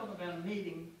you did talk about a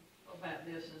meeting about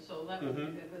this, and so that would be a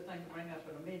good thing to bring up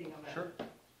at a meeting about Sure. it.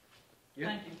 Yeah.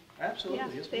 Thank you. Absolutely.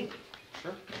 Yeah, Yes, thanks. ma'am.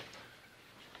 Sure.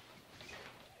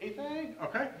 Anything?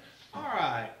 Okay. All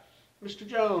right. Mr.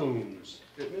 Jones,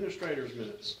 Administrator's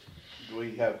Minutes. Do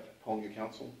we have polling of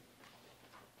council?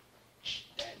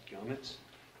 Dadgummit.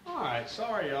 All right.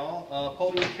 Sorry, y'all.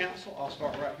 Polling Council, I'll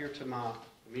start right here to my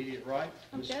immediate right.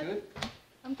 I'm Ms. good. Good.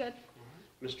 I'm good. All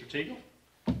right. Mr. Teagle.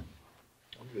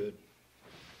 I'm good.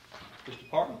 Mr.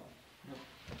 Parton.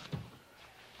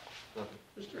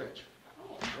 Mr. H.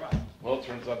 All right. Well, it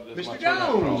turns out it is my Mr. turn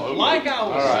after all. Jones, Okay. like I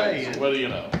was All right, saying. so what do you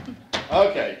know?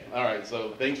 Okay, all right,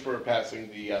 so thanks for passing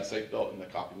the safe belt and the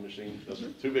copy machine. Those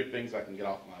are two big things I can get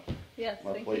off Yes,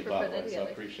 my thank you plate, for by the putting it way, so I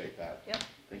together. appreciate that. Yep.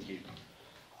 Thank you.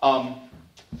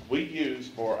 We use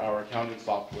for our accounting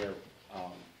software,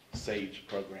 Sage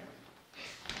program.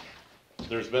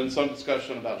 There's been some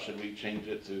discussion about should we change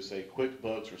it to, say,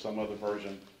 QuickBooks or some other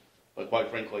version, but quite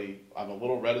frankly, I'm a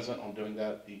little reticent on doing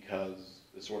that because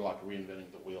it's sort of like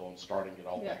reinventing the wheel and starting it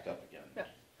all back up again. Yeah.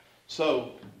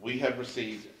 So we have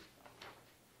received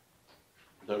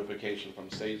notification from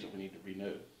Sage that we need to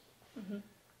renew.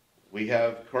 We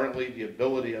have currently the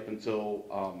ability up until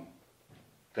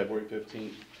February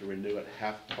 15th to renew at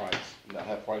half price, and that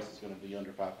half price is going to be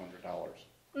under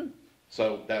 $500.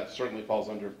 So that certainly falls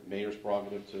under mayor's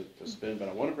prerogative to spend, but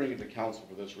I want to bring it to council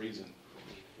for this reason.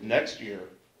 Next year,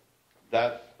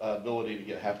 that ability to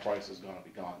get half price is going to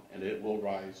be gone, and it will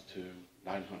rise to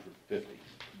 $950,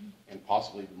 and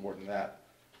possibly even more than that.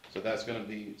 So that's going to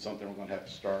be something we're going to have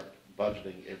to start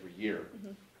budgeting every year.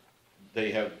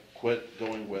 They have quit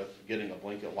going with getting a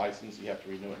blanket license. You have to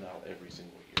renew it now every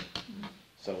single year.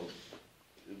 So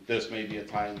this may be a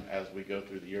time as we go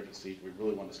through the year to see if we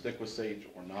really want to stick with Sage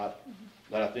or not.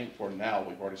 But I think for now,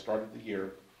 we've already started the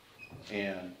year,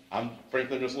 and I'm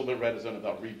frankly just a little bit reticent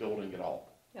about rebuilding it all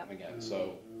Yep. again.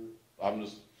 So I'm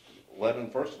just letting,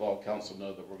 first of all, council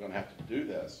know that we're gonna have to do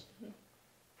this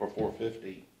for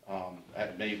 $450,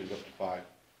 at maybe up to $5.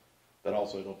 But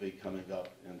also it'll be coming up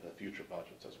in the future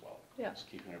budgets as well. Yeah. Just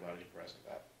keeping everybody abreast of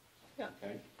that. Yeah.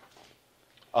 Okay?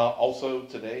 Also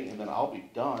today, and then I'll be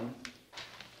done,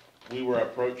 we were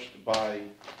approached by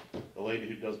the lady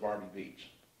who does Barbie Beach.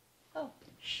 Oh.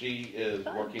 She is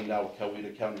Fun. working now with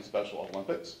Coweta County Special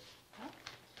Olympics. Huh?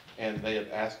 And they have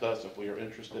asked us if we are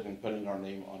interested in putting our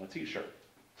name on a t-shirt.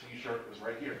 T-shirt is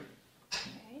right here.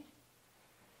 Okay.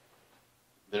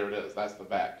 There it is, that's the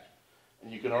back.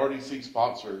 And you can already see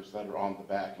sponsors that are on the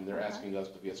back, and they're Okay. asking us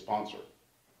to be a sponsor.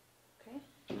 Okay.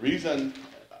 The reason,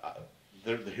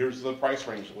 here's the price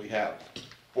range that we have.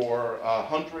 For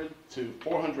 $100 to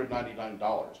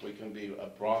 $499, we can be a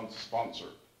bronze sponsor.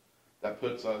 That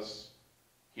puts us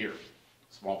here,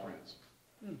 small prints.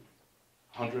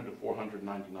 100 to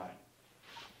 499.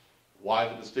 Why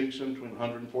the distinction between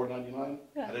 100 and 499?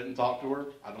 Yeah. I didn't talk to her,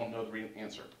 I don't know the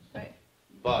answer. Right.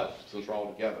 But since we're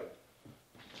all together,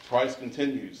 price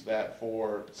continues that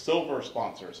for silver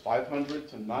sponsors, 500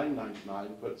 to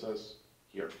 999 puts us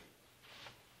here.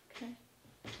 Okay.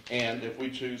 And if we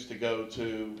choose to go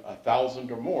to 1,000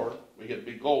 or more, we get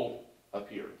big gold up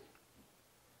here.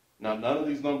 Now, none of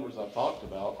these numbers I've talked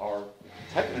about are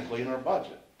technically in our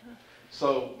budget.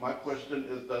 So my question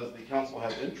is, does the council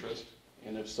have interest?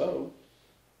 And if so,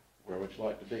 where would you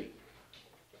like to be?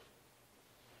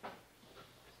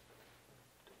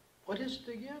 What is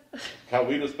it again?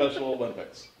 Coweta Special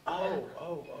Olympics. Oh.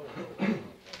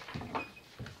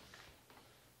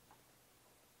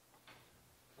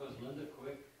 Was Linda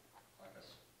quick?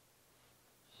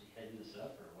 She heading this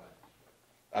up or what?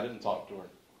 I didn't talk to her.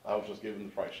 I was just given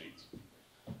the price sheets.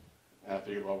 And I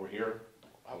figured while we're here,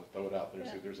 I would throw it out there,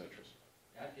 see if there's interest.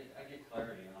 I get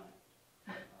clarity on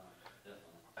it.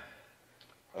 Definitely.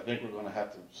 I think we're gonna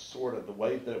have to sort of, the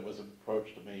way that it was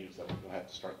approached to me is that we're gonna have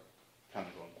to start kind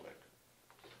of going quick.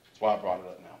 That's why I brought it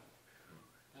up now,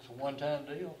 It's a one-time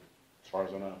deal. as far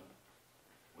as I know.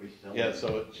 We still. Yeah,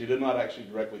 so she did not actually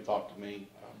directly talk to me,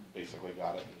 basically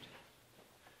got it,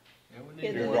 Yeah, we Yeah,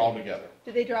 need and the- we're all together,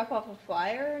 Did they drop off a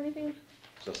flyer or anything?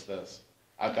 just this.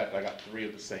 In fact, I got 3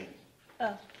 of the same.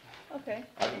 Oh, okay.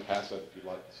 I can pass that if you'd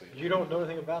like to see it. You don't know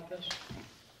anything about this?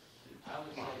 I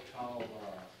would say call,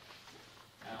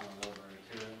 Alan over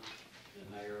in Turin,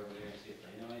 the mayor over there, and see if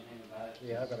they know anything about it.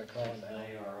 Yeah, I better call him Since now.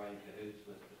 they are in cahoots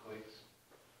with the Quicks.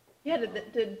 Yeah,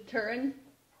 did Turin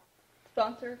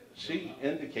sponsor? She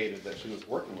indicated that she was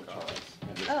working with Charles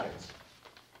in this Oh. case.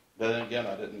 But then again,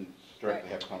 I didn't directly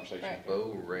Right. have a conversation Right. with her.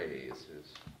 Bo Ray is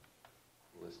who's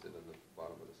listed in the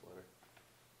bottom of this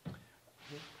letter.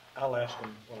 I'll ask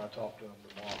him when I talk to him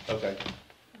tomorrow. Okay.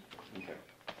 Okay.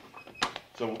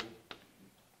 So,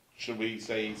 should we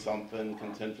say something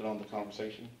contingent on the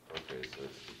conversation? Okay, so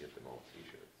it's to get them all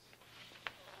t-shirts.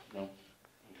 No?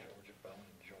 Okay. Georgia Bone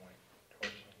and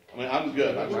Joint. I mean, I'm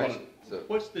good, I just Right. wanted, So,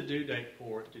 What's the due date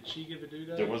for it? Did she give a due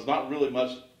date? there was not really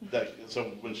much that, so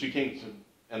when she came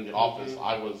to, in the office,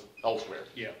 I was elsewhere,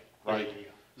 Yeah. right? Yeah.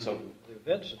 So, The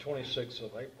event's the 26th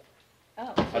of April.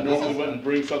 Oh. I normally wouldn't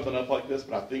bring something up like this,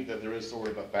 but I think that there is sort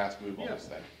of a fast move on this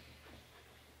thing.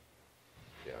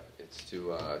 yeah, it's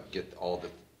to get all the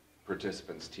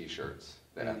participants t-shirts,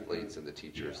 the athletes and the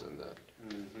teachers and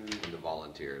the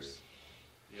volunteers.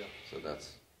 Yeah. So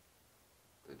that's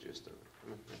the gist of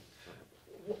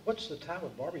it. What's the time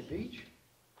of Barbie Beach?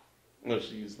 No,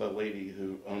 she's the lady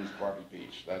who owns Barbie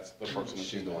Beach, that's the person that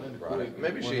She's the one that Linda brought it.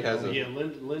 Quick. Maybe she has Yeah, a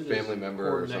Linda's family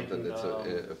member or something that's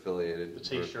coordinating, affiliated. the with-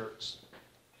 T-shirts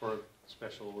for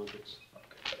Special Olympics.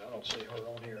 Okay, but I don't see her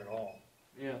on here at all.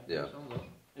 Yeah. Yeah.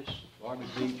 It's Barbie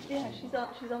Beach. Yeah,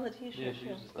 she's on the t-shirt Yeah, too.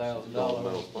 she's Developmental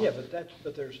 $1,000. sponsor. Yeah, but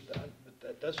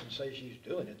that doesn't say she's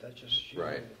doing it, that's just, she's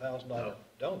Right. $1,000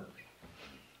 donors.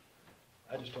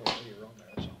 I just don't see her on there,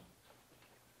 that's all.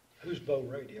 Who's Bo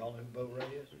Ray? Do y'all know who Bo Ray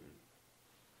is?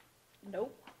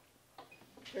 Nope.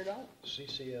 Sure don't.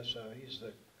 CCSO, he's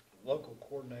the local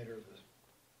coordinator of the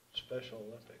Special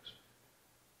Olympics.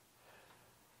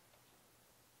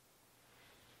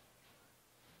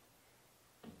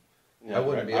 Yeah, I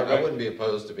wouldn't be rec-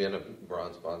 opposed to being a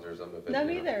bronze sponsor or something. If it, No, you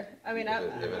know, neither. I mean,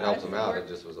 if it helps them out, it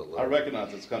just was a little. I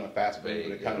recognize it's kind of fast moving, but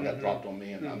it Vague, kind of yeah. got dropped on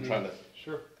me, and I'm trying to,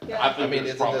 Sure. I Yeah. think mean,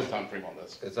 there's it's probably in a the- time frame on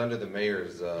this. It's under the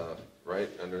mayor's, right,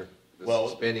 under the Well,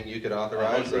 spending you could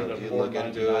authorize, so 100 if to you look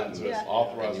into it, 499, so it's Yeah. and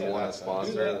authorized you in want that to sense.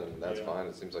 sponsor, then that's Yeah. fine.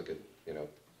 It seems like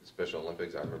Special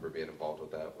Olympics, I remember being involved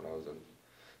with that when I was in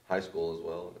high school as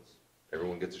well.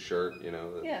 Everyone gets a shirt, you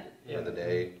know, Yeah. of the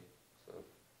day, so.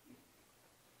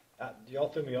 Y'all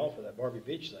threw me off with that Barbie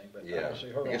Beach thing, but I Yeah, don't see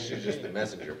her I on guess she's just the campaign.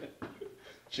 messenger.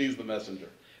 She's the messenger.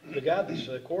 The guy that's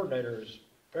the coordinator is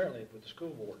apparently with the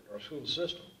school board, or school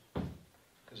system,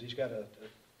 because he's got a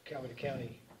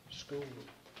county school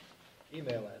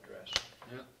email address.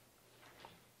 Yeah.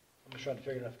 I'm just trying to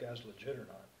figure out if the guy's legit or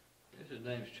not. His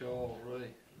name's Charles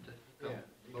Ray. Yeah.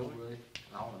 Bo Ray.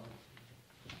 I don't know.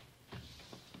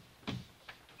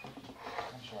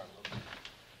 I'm sorry, Logan.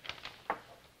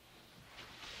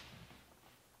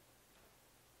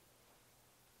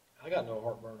 I got no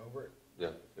heartburn over it. Yeah,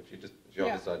 if y'all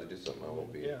Yeah. decide to do something, I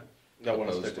won't be. Yeah. Y'all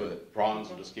want to Opposed stick to with bronze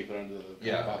and just keep it under the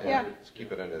Yeah, 500? Yeah. just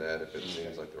keep it under that if it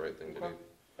seems like the right thing to do.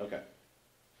 Okay.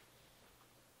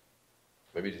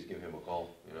 Maybe just give him a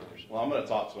call, you know? Well, I'm gonna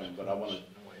talk to him, but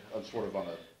I'm sort of on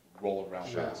a roll around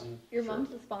Sure. fast. Your Sure.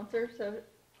 mom's a sponsor, so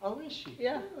Oh, is she?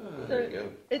 yeah. There you So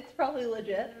go. it's probably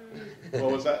legit.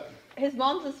 What was that? His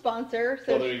mom's a sponsor, Oh,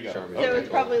 so there you go. Charming. so Okay, it's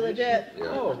cool. probably legit.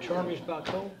 Yeah. Oh, Charmy's about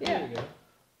cold? There Yeah. you go.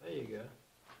 There you go.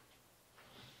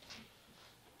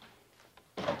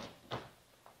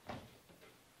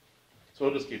 So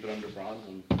we'll just keep it under bronze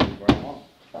and move right along.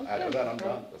 Sounds After good. that, I'm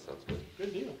done. That sounds good.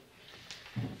 Good deal.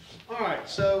 All right,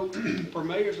 so for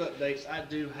mayor's updates, I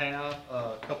do have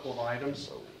a couple of items.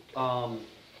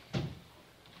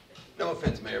 No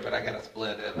offense, Mayor, but I gotta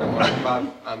split it.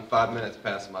 I'm 5 minutes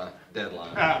past my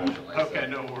deadline, unfortunately. so Okay,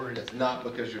 no worries. It's not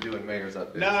because you're doing mayor's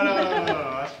updates. No,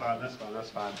 that's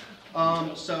fine.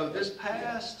 So this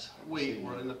past week,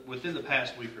 or within the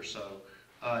past week or so,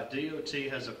 DOT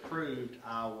has approved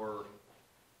our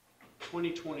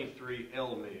 2023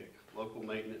 LMIG, Local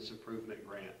Maintenance Improvement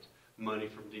Grant, money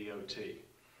from DOT.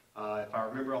 If I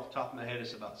remember off the top of my head,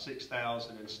 it's about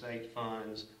 $6,000 in state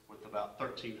funds with about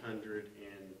 $1,300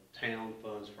 in town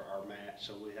funds for our match.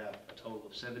 So we have a total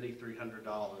of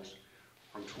 $7,300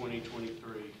 from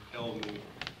 2023 LMIG.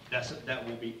 That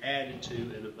will be added to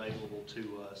and available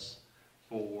to us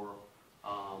for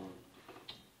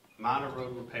minor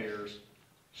road repairs,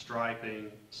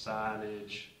 striping,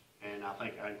 signage, and I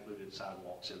think I included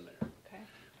sidewalks in there. Okay.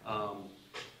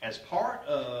 As part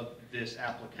of this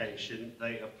application,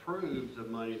 they approved the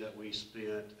money that we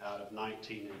spent out of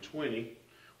 19 and 20,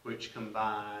 which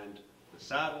combined the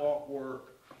sidewalk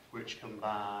work, which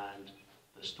combined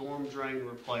the storm drain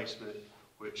replacement,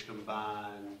 which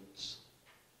combines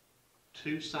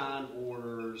 2 sign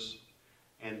orders,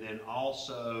 and then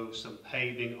also some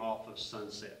paving off of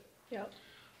Sunset. Yep.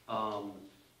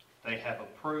 They have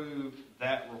approved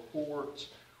that report.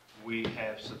 We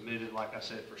have submitted, like I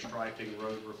said, for striping,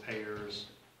 road repairs,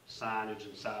 signage,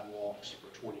 and sidewalks for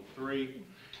 23.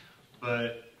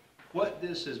 But what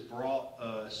this has brought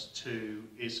us to,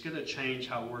 it's going to change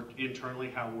how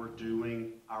we're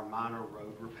doing our minor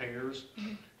road repairs.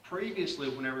 Previously,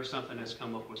 whenever something has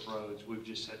come up with roads, we've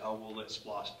just said, oh, well, let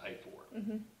SPLOST pay for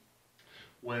it.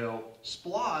 Well,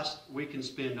 SPLOST, we can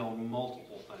spend on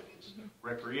multiple things.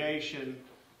 Recreation,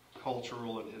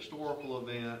 cultural and historical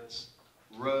events,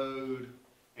 road,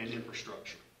 and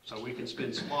infrastructure. So we can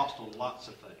spend SPLOST on lots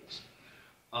of things.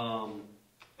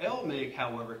 LMIG,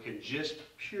 however, can just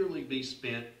purely be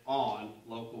spent on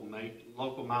local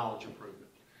mileage improvement.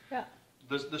 Yeah.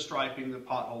 The striping, the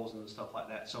potholes, and the stuff like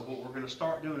that. So what we're going to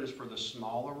start doing is for the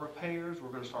smaller repairs, we're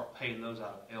going to start paying those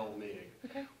out of LMIG.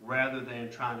 Okay. Rather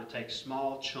than trying to take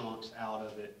small chunks out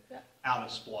of it, Yeah. out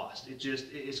of SPLOST.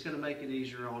 It's going to make it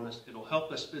easier on us. It'll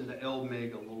help us spend the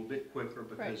LMIG a little bit quicker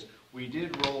because we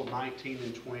did roll 19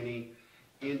 and 20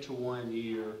 into 1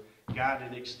 year, got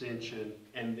an extension,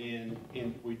 and then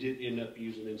we did end up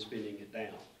using and spending it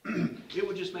down. It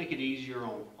would just make it easier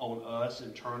on us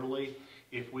internally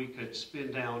if we could spin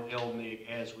down LMIG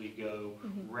as we go,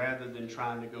 rather than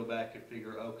trying to go back and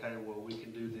figure, okay, well, we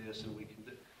can do this and we can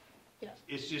do. Yeah.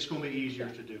 It's just going to be easier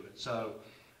to do it. So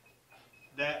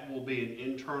that will be an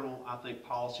internal, I think,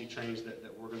 policy change that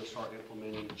we're going to start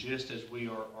implementing just as we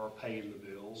are paying the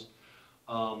bills.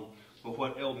 But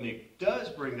what LMIG does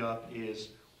bring up is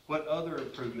what other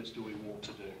improvements do we want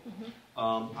to do?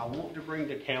 I want to bring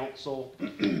to council,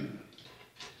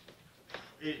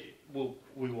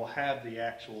 we will have the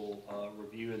actual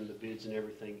review and the bids and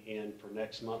everything in for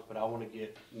next month, but I want to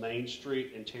get Main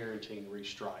Street and Tarrentine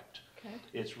restriped. Okay.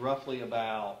 It's roughly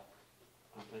about,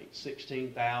 I think,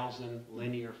 16,000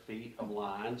 linear feet of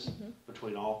lines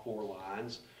between all 4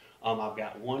 lines. I've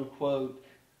got one quote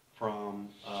from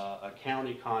a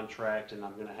county contract, and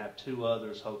I'm going to have 2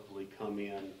 others hopefully come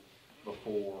in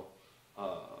before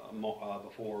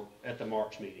at the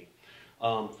March meeting.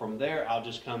 From there, I'll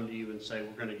just come to you and say,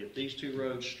 we're gonna get these 2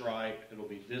 roads striped, it'll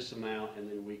be this amount, and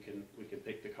then we can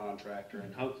pick the contractor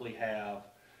and hopefully have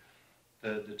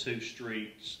the 2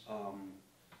 streets,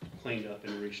 cleaned up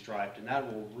and restriped, and that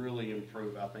will really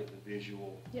improve, I think, the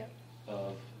visual Yeah.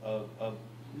 of a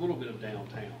little bit of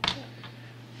downtown.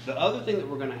 The other thing that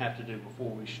we're gonna have to do before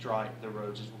we stripe the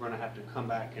roads is we're gonna have to come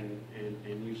back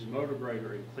and use the motor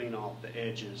grader and clean off the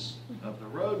edges of the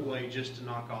roadway just to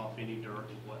knock off any dirt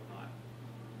and whatnot.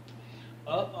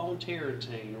 Up on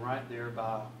Tarrantine, right there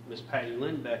by Miss Patty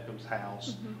Lynn Beckham's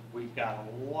house, we've got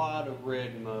a lot of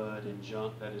red mud and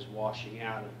junk that is washing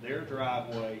out of their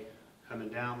driveway, coming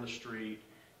down the street,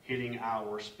 hitting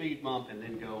our speed bump, and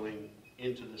then going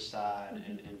into the side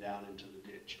and down into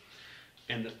the ditch.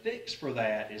 And the fix for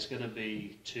that is going to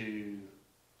be to,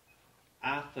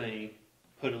 I think,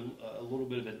 put a little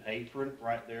bit of an apron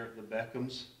right there at the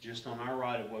Beckhams, just on our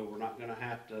right of way. We're not going to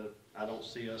have to, I don't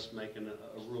see us making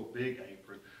a real big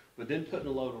apron, but then putting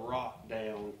a load of rock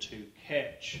down to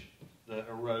catch the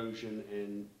erosion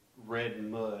and red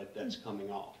mud that's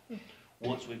coming off.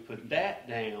 Once we put that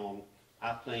down,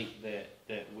 I think that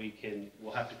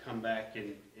we'll have to come back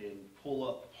and pull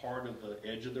up part of the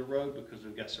edge of the road because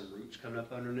we've got some roots coming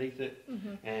up underneath it.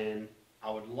 And I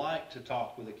would like to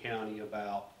talk with the county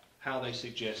about how they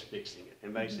suggest fixing it.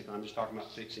 And basically, I'm just talking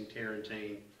about fixing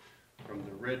Tarrantine from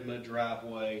the red mud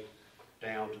driveway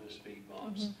down to the speed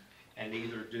bumps. And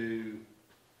either do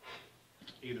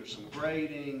some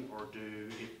grading or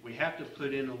if we have to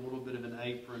put in a little bit of an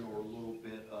apron or a little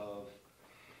bit of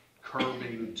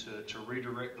curbing to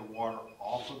redirect the water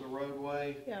off of the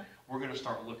roadway, we're going to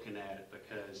start looking at it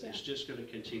because it's just going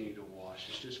to continue to wash.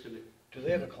 It's just going to. Do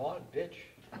they have a clogged ditch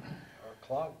or a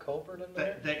clogged culvert in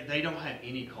there? They don't have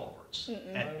any culverts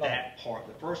at that part.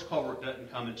 The first culvert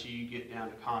doesn't come until you get down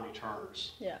to Connie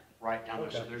Turner's. Right down there.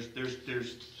 So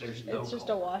there's no. It's just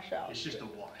a washout. It's just a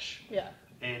wash.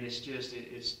 And it's just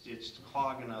it's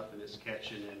clogging up and it's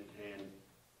catching and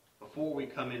before we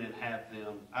come in and have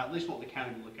them, I at least want the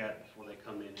county to look at it before they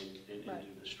come in and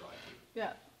do the striping.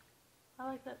 Yeah, I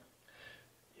like that.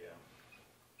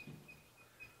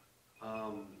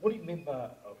 What do you mean by,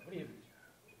 you're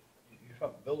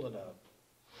talking building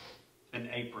An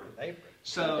apron. an apron?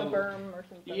 So, Like a berm or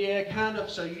something. yeah, kind of.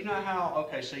 So you know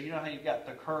how you've got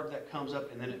the curve that comes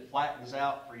up and then it flattens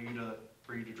out for you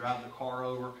to drive the car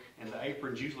over, and the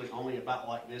apron's usually only about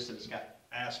like this, and it's got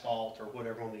asphalt or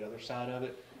whatever on the other side of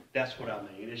it. That's what I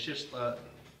mean. It's just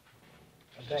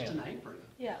just an apron.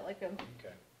 Yeah, like a.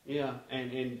 Okay. Yeah,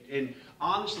 and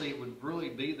honestly, it would really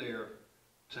be there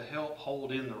to help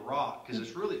hold in the rock, because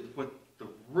it's really, what the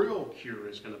real cure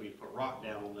is going to be to put rock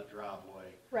down on that driveway.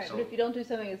 Right, So, but if you don't do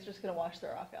something, it's just going to wash the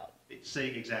rock out. see,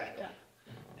 exactly.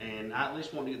 And I at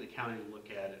least want to get the county to look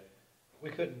at it. We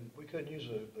couldn't use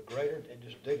the grader and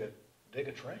just dig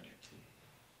a trench?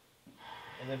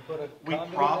 And then put a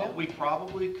conduit down? We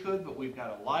probably could, but we've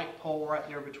got a light pole right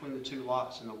there between the 2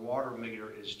 lots, and the water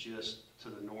meter is just to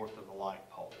the north of the light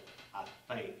pole, I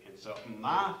think. And so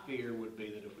my fear would be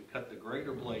that if we cut the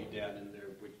grader blade down in there,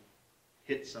 we'd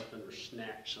hit something or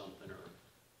snatch something or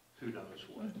who knows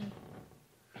what.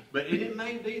 But it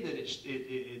may be that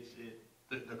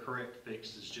the correct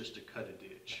fix is just to cut a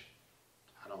ditch.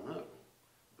 I don't know,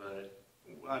 but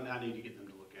I need to get them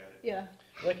to look at it. Yeah,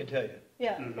 They can tell you.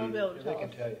 yeah, they'll be able to They tell can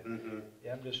us. tell you.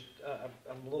 Yeah,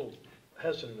 I'm a little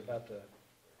hesitant about the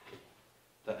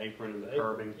Apron and the apron.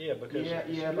 curbing. Yeah, because Yeah,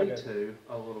 it's me like too,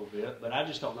 a little bit, but I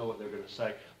just don't know what they're gonna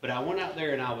say. But I went out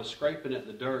there and I was scraping at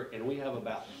the dirt, and we have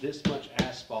about this much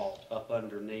asphalt up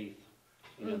underneath.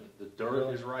 You know, the dirt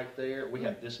Really? is right there, we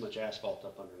have this much asphalt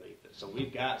up underneath it. So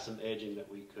we've got some edging that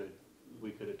we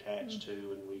could attach to,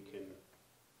 and we can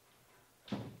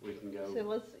go. So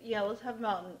let's have them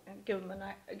out and give them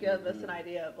give us an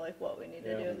idea of like what we need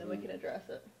to do, and then we can address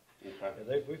it. Okay.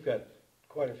 Yeah, we've got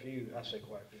quite a few, I say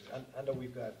quite a few, I know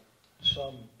we've got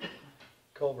some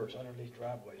culverts underneath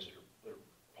driveways that are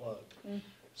plugged.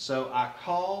 So I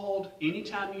called,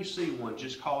 anytime you see one,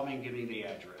 just call me and give me the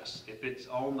address. If it's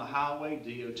on the highway,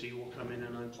 DOT will come in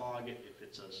and unclog it. If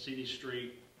it's a city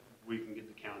street, we can get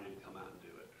the county to come out and do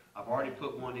it. I've already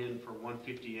put one in for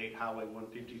 158, Highway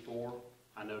 154.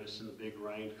 I noticed in the big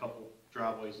rain, a couple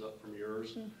driveways up from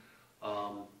yours.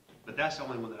 But that's the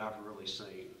only one that I've really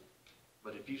seen.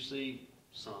 But if you see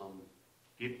some,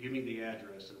 give me the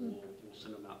address and we'll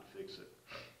send them out to fix it.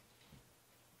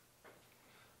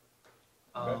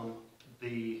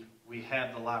 We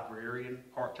have the librarian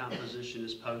part-time position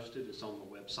is posted. It's on the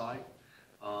website.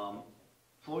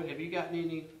 Floyd, have you gotten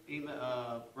any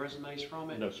resumes from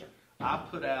it? No, sir. I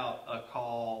put out a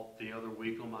call the other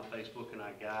week on my Facebook, and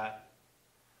I got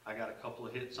I got a couple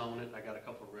of hits on it, I got a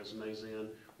couple of resumes in.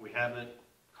 We haven't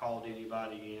called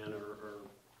anybody in or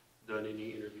done any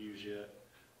interviews yet.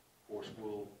 Of course,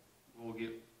 we'll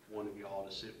get one of y'all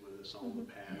to sit with us on the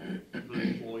panel,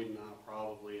 including Floyd and I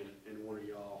probably, and one of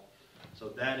y'all. So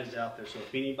that is out there. So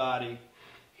if anybody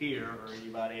here or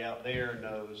anybody out there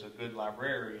knows a good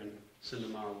librarian, send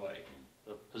them our way.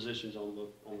 The position's on the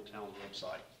town's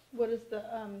website. What is the,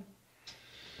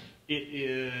 It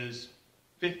is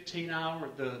 15 hour,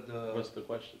 What's the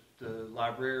question? the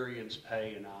librarians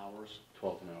pay in hours,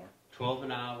 12 an hour. 12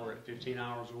 an hour at 15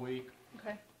 hours a week.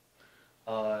 okay,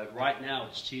 Right now,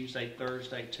 it's Tuesday,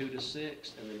 Thursday, 2 to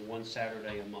 6, and then one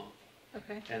Saturday a month.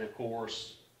 okay, And of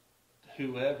course,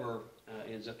 whoever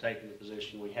ends up taking the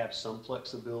position, we have some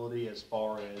flexibility as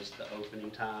far as the opening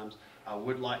times. I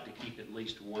would like to keep at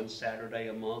least one Saturday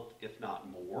a month, if not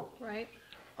more. right,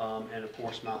 And of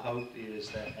course, my hope is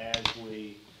that as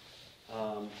we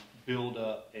build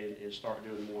up and start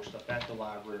doing more stuff at the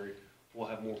library, we'll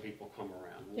have more people come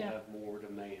around. We'll Yeah. have more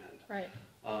demand. right,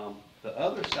 The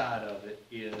other side of it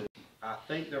is, I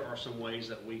think there are some ways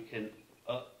that we can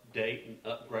update and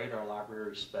upgrade our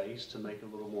library space to make it a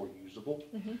little more usable.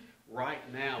 Right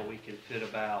now, we can fit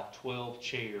about 12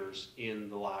 chairs in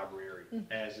the library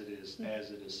as it is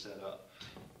set up.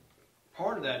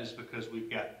 Part of that is because we've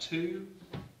got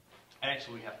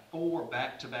we have 4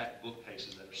 back-to-back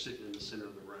bookcases that are sitting in the center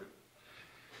of the room.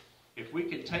 If we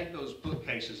can take those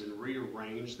bookcases and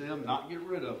rearrange them, not get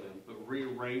rid of them, but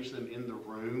rearrange them in the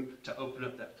room to open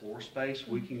up that floor space,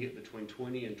 we can get between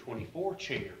 20 and 24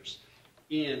 chairs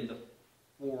in the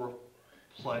floor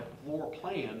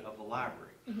plan of the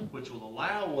library, which will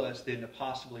allow us then to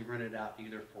possibly rent it out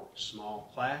either for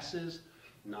small classes,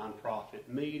 nonprofit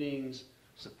meetings,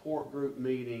 support group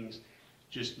meetings,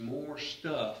 just more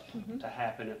stuff to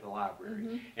happen at the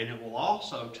library. And it will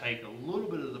also take a little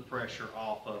bit of the pressure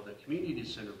off of the community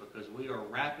center because we are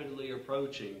rapidly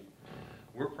approaching,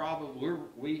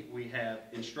 we have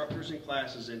instructors and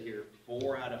classes in here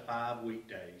 4 out of 5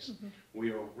 weekdays.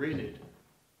 We are rented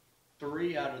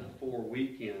 3 out of the 4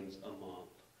 weekends a month.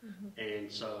 And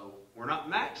so we're not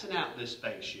maxing out this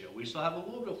space yet. We still have a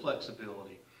little bit of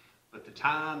flexibility. But the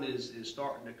time is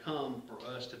starting to come for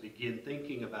us to begin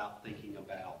thinking about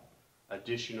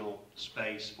additional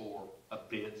space for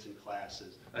events and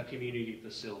classes, a community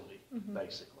facility,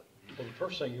 basically. Well, the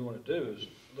first thing you want to do is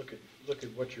look at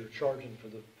what you're charging for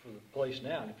the place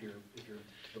now. And if you're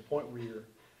to the point where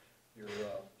you're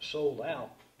sold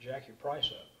out, jack your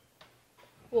price up.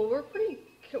 well, we're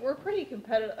pretty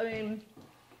competitive,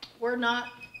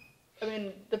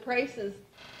 the price is,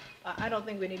 I don't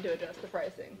think we need to adjust the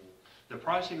pricing. The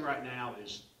pricing right now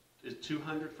is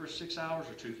 $200 for 6 hours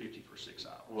or $250 for 6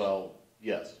 hours? Well,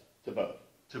 yes, to both.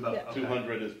 To both, Yeah. okay.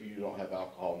 200 if you don't have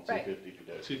alcohol and Right. 250 if you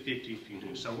do. $250 if you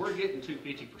do. So we're getting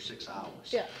 $250 for 6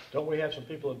 hours. Yeah, Don't we have some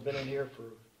people that have been in here for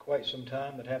quite some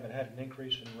time that haven't had an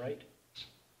increase in rate?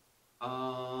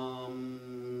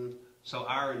 So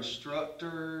our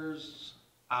instructors,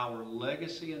 our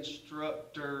legacy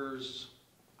instructors,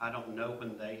 I don't know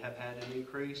when they have had an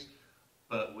increase,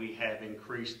 but we have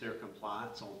increased their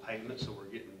compliance on payment, so we're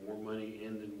getting more money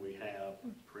in than we have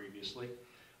previously.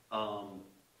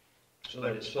 So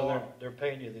But as far- they're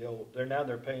paying you the old,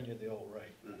 they're paying you the old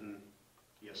rate.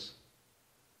 Yes,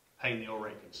 paying the old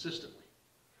rate consistently.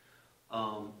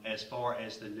 As far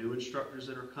as the new instructors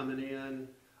that are coming in,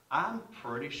 I'm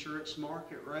pretty sure it's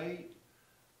market rate,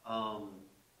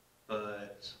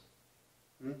 but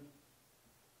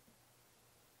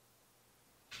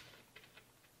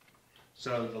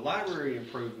so the library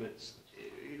improvements,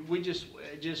 we just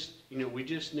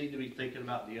need to be thinking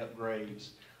about the upgrades,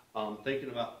 thinking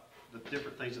about the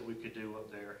different things that we could do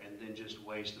up there, and then just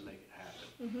ways to make it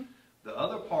happen. The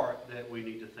other part that we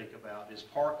need to think about is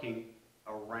parking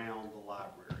around the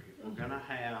library. If we're gonna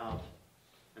have,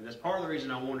 and that's part of the reason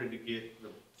I wanted to get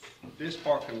this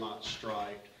parking lot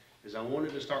striped, is I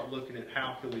wanted to start looking at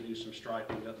how can we do some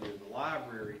striping up near the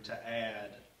library to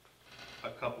add a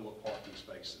couple of parking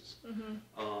spaces.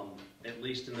 At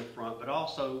least in the front, but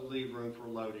also leave room for a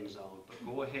loading zone. But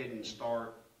go ahead and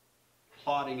start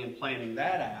plotting and planning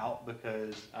that out,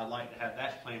 because I'd like to have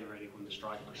that plan ready when the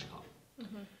stripers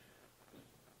come.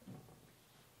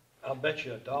 I'll bet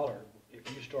you $1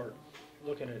 if you start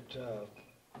looking at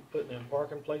putting in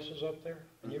parking places up there,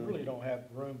 and you really don't have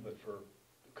room but for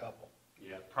a couple.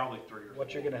 Yeah, probably 3 or 4.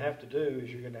 What you're gonna have to do is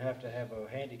you're gonna have a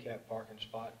handicap parking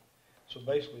spot. So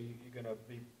basically, you're gonna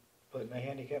be putting a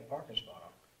handicap parking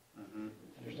spot on.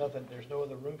 And there's no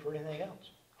other room for anything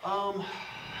else.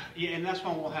 Yeah, and that's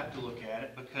why we'll have to look at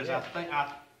it, because Yeah.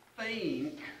 I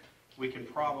think we can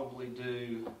probably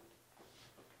do,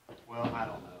 well, I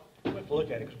don't know.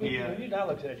 look at it, because Yeah. you and I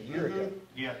looked at it a year ago,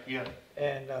 Yeah, yeah.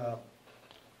 and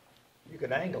you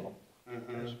could angle them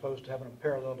Mhm. as opposed to having them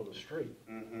parallel to the street,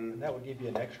 Mhm. and that would give you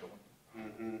an extra one.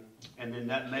 And then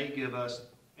that may give us,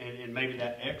 and maybe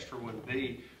that extra one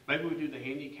be, maybe we do the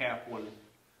handicap one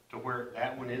to where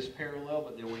that one is parallel,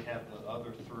 but then we have the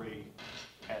other three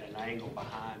at an angle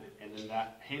behind it. And then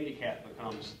that handicap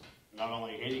becomes not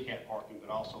only handicap parking, but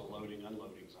also a loading,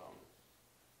 unloading zone.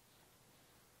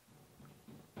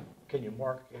 Can you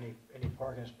mark any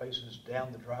parking spaces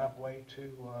down the driveway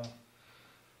to,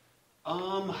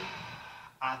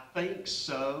 I think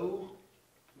so,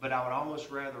 but I would almost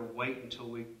rather wait until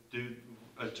we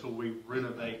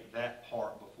renovate that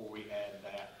part before we add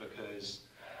that, because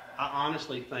I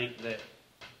honestly think that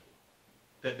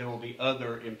there will be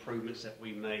other improvements that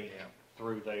we make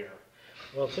through there.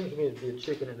 well, it seems to me to be a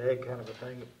chicken and egg kind of a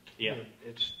thing. Yeah.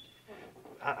 It's,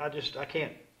 I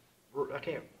can't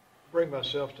bring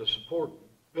myself to support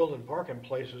building parking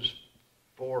places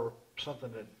for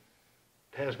something that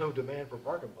has no demand for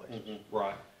parking places.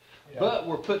 Right. You know? But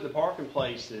we're putting the parking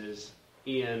places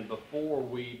in before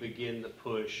we begin the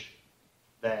push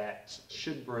that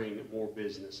should bring more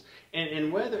business.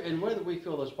 And whether we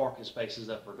fill those parking spaces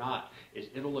up or not,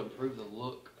 it'll improve the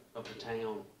look of the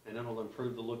town, and it'll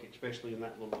improve the look, especially in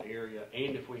that little area,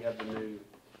 and if we have the new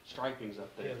stripings up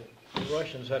Yeah, there. the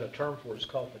Russians had a term for it, it's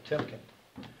called Potemkin.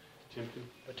 Timken?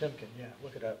 Potemkin, yeah,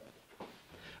 look it up.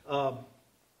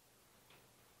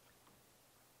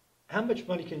 How much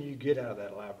money can you get out of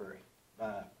that library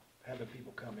by having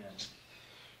people come in?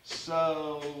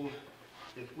 So,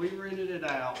 if we rented it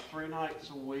out 3 nights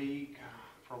a week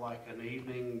for like an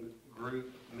evening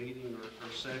group meeting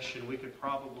or session, we could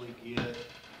probably get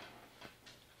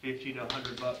 $50 to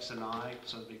 $100 a night,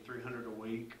 so it'd be $300 a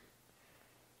week,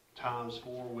 times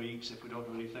 4 weeks. If we don't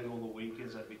do anything on the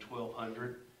weekends, that'd be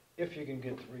 $1,200. If you can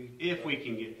get three. If we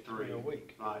can get 3. 3 a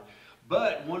week. Right.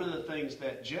 But one of the things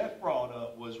that Jeff brought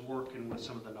up was working with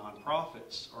some of the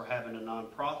nonprofits, or having a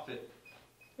nonprofit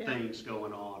things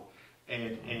going on.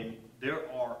 And there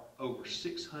are over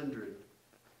 600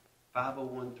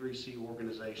 501(c)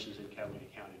 organizations in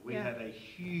Coweta County. We have a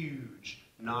huge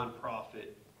nonprofit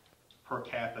per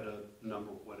capita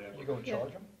number, whatever. You gonna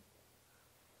charge them?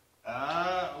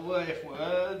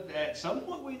 Well, at some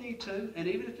point we need to, and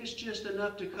even if it's just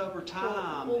enough to cover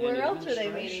time Well, and where else are they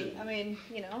administration. meeting?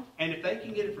 I mean, And if they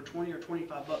can get it for $20 or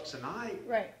 $25 a night,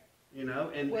 right.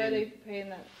 and Where are they paying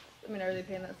that? I mean, are they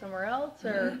paying that somewhere else,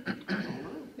 or? I don't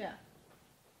know. Yeah.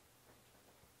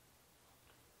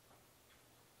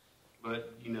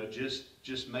 But,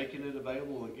 just making it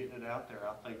available and getting it out there,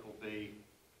 I think will be,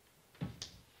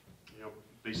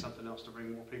 be something else to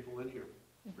bring more people in here,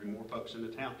 bring more folks into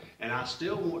town. And I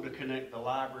still want to connect the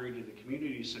library to the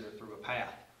community center through a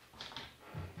path.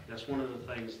 That's one of the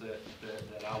things that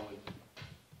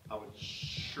I would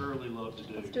surely love to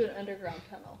do. Let's do an underground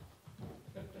tunnel.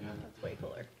 That's way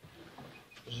cooler.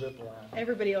 Zip line.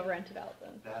 Everybody will rent it out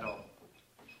then. That'll,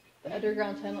 The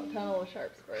underground tunnel of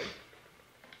Sharpsburg.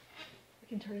 We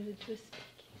can turn it into a speakeasy.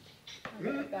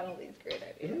 Okay, I've got all these great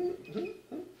ideas.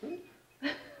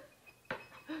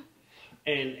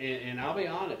 and I'll be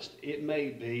honest, it may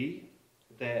be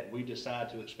that we decide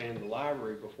to expand the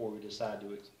library before we decide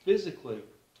to physically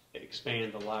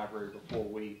expand the library before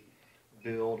we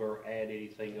build or add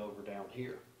anything over down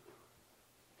here.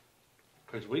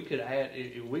 Because we could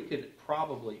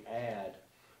probably add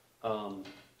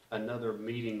another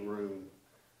meeting room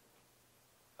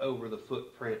over the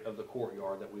footprint of the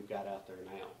courtyard that we've got out there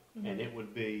now. And it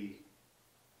would be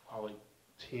probably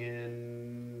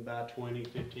 10 by 20,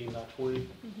 15 by 20,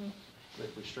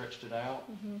 if we stretched it out.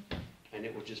 And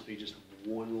it would just be just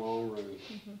one long room.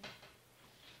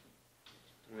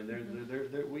 I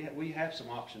mean, we have some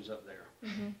options up there.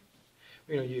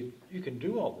 You can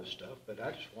do all this stuff, but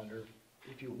I just wonder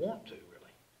if you want to,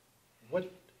 really.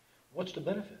 What's the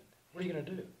benefit? What are you gonna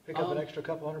do? Pick up an extra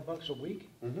couple $100 a week?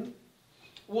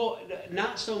 Well,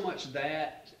 not so much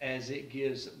that as it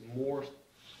gives more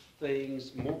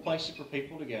things, more places for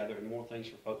people to gather, and more things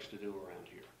for folks to do around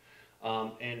here.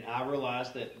 And I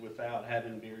realize that without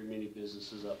having very many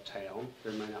businesses uptown,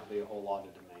 there may not be a whole lot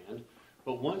of demand,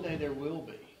 but one day there will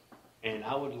be. And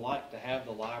I would like to have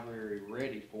the library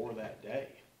ready for that day.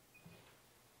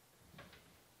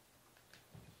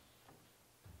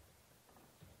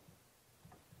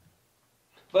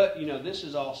 But, this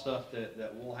is all stuff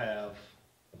that we'll have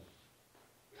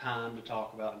time to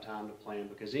talk about and time to plan,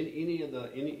 because any of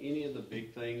the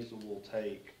big things will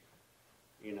take,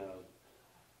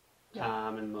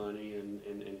 time and money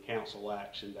and council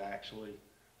action to actually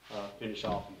finish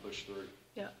off and push through.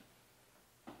 Yeah.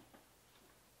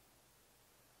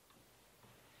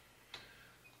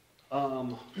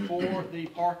 For the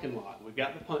parking lot, we've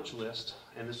got the punch list,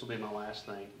 and this will be my last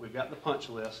thing. We've got the punch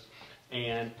list,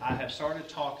 and I have started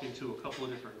talking to a couple of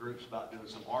different groups about doing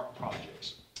some art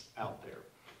projects out there.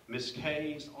 Miss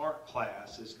Kay's art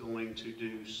class is going to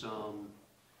do some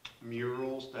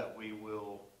murals that we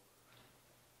will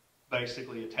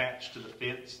basically attach to the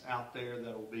fence out there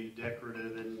that'll be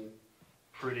decorative and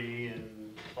pretty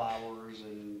and flowers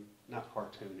and not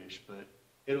cartoonish, but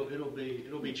it'll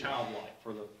be childlike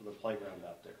for the playground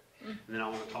out there. And then I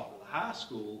want to talk to the high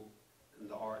school and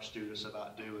the art students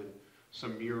about doing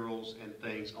some murals and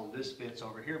things on this fence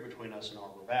over here between us and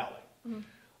Arbor Valley.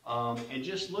 And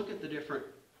just look at the different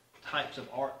types of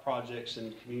art projects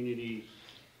and community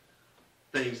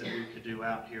things that we could do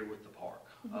out here with the park.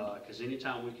 Because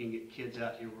anytime we can get kids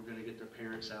out here, we're going to get their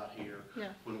parents out here. Yeah.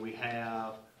 When we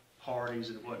have parties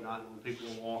and whatnot, when people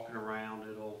are walking around,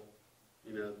 it'll,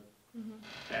 you know,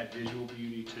 add visual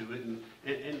beauty to it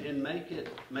and make it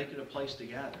a place to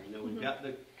gather. You know, we've got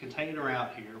the container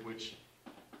out here, which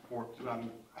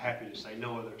I'm happy to say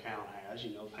no other town has,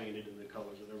 you know, painted in the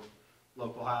colors of their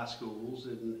local high schools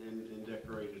and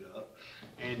decorated up.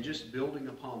 And just building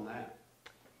upon that.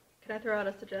 Can I throw out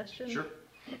a suggestion? Sure.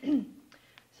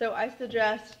 So I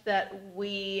suggest that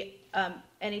we,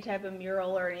 any type of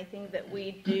mural or anything that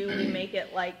we do, we make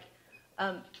it like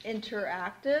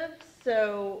interactive.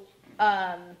 So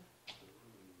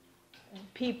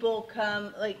people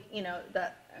come, like, you know,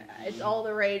 that it's all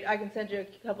the rage. I can send you a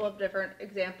couple of different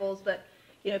examples, but,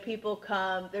 you know, people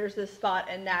come, there's this spot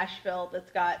in Nashville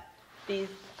that's got these,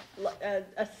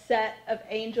 a set of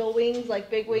angel wings,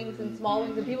 like big wings and small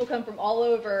wings, and people come from all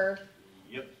over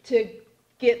to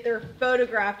get their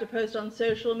photograph to post on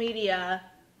social media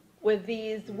with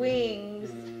these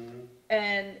wings.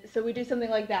 And so we do something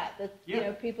like that, you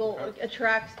know, people,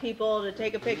 attracts people to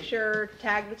take a picture,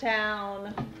 tag the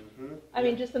town. I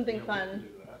mean, just something fun.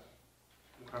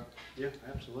 Okay. Yeah,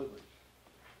 absolutely.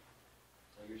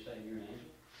 So you're saying you're an angel?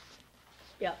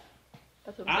 Yeah,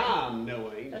 that's what I'm saying. I'm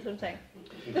no angel. That's what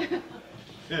I'm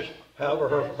saying.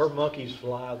 However, her monkeys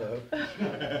fly, though.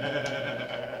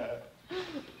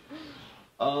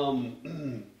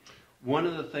 One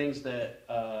of the things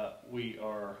that we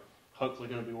are hopefully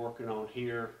going to be working on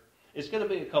here, it's going to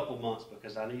be a couple months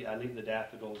because I need the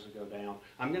daffodils to go down.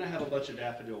 I'm going to have a bunch of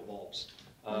daffodil bulbs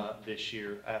this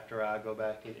year after I go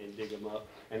back and dig them up.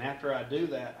 And after I do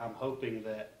that, I'm hoping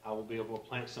that I will be able to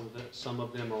plant some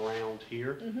of them around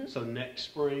here. So next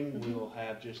spring we'll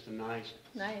have just a nice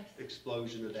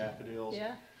explosion of daffodils.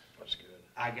 Yeah. That's good.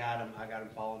 I got them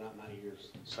falling out my ears.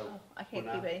 So I can't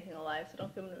keep anything alive, so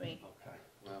don't come to me. Okay.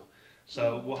 Well,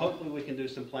 so hopefully we can do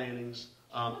some plannings.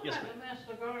 Yes, ma'am. The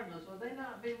master gardeners, would they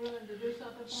not be willing to do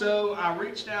something for So I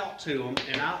reached out to them,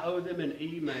 and I owe them an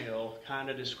email kind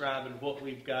of describing what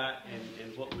we've got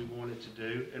and what we wanted to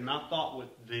do. And my thought with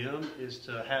them is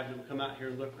to have them come out here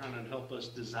and look around and help us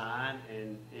design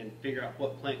and figure out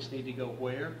what plants need to go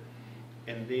where.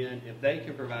 And then if they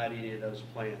can provide any of those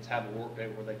plants, have a work day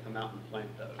where they come out and plant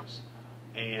those.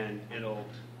 And it'll,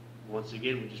 once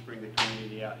again, we just bring the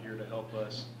community out here to help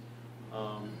us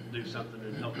do something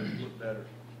and help it look better.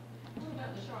 What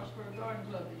about the Sharpsburg Garden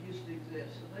Club that used to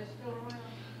exist? Are they still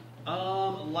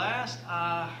around? Last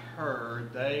I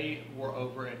heard, they were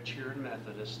over at Cheering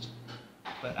Methodist,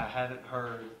 but I haven't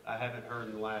heard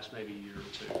in the last maybe year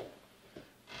or two.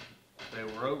 They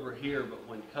were over here, but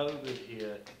when COVID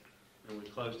hit and we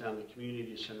closed down the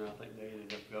community center, I think they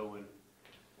ended up going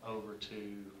over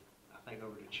to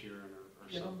Cheering or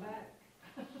Give them something.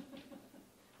 back.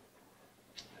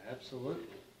 Absolutely.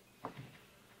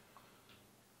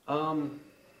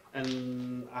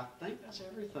 And I think that's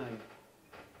everything.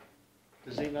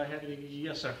 Does anybody have any?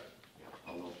 Yes, sir.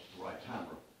 I don't know if it's the right time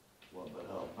or what, but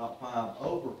about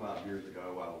over 5 years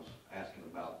ago, I was asking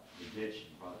about the ditch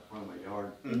in front of my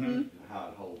yard and how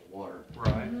it holds water.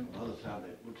 Right. On the other side,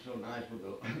 it looks so nice with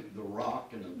the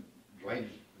rock and the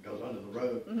drainage that goes under the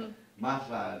road. My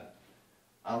side,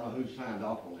 I don't know who signed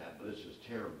off on that, but it's just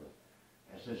terrible.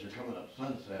 And since you're coming up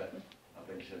Sunset, I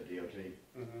think you said DOT,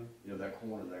 you know, that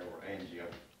corner there where Angie, I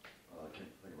can't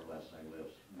think of her last name,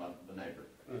 lives, the neighbor.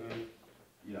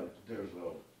 You know,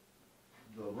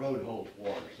 the road holds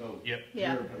water, so. Yep.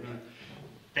 Yeah. terribly.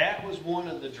 That was one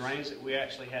of the drains that we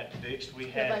actually had fixed. We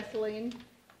Is that had, by Celine?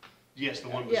 yes, the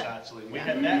one Yeah. beside Celine. We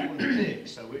had that one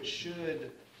fixed, so it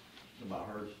should, About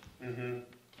hers, under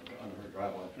under her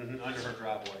driveway. her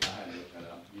driveway. I hadn't looked at it,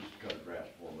 I used to cut grass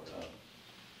for, but,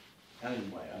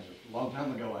 anyway, a long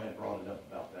time ago, I had brought it up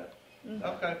about that.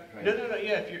 Okay. Drainage. No,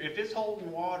 yeah, if it's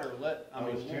holding water, I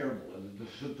mean. It's terrible, and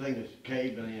the thing is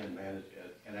caving in, man,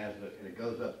 and it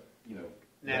goes up, you know,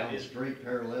 Now, down the is- street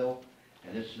parallel,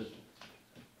 and it's just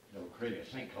creating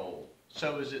a sinkhole.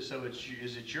 So is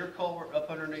it your culvert up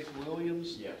underneath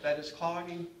Williams? Yes. That is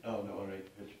clogging? Oh, no, underneath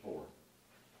 54.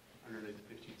 Underneath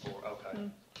the 54, okay.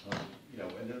 You know,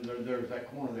 and then there's that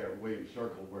corner there, Williams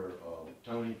Circle, where,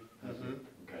 Tony, has it. Mhm.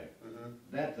 Okay. Mhm.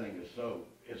 That thing is so,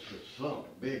 it's just sunk,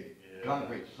 big Yeah.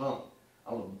 concrete sunk.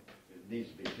 I don't know, it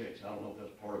needs to be fixed. I don't know if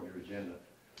that's part of your agenda.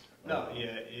 No,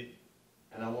 yeah,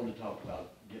 And I wanted to talk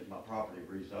about getting my property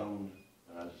rezoned,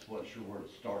 and I just wasn't sure where to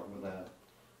start with that.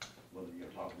 Whether you're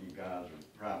talking to you guys or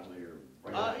privately or.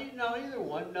 no, either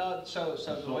one, no, so That's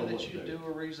the way all I that want you to do do.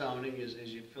 a rezoning is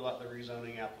you fill out the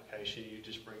rezoning application, you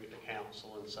just bring it to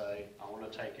council and say, I wanna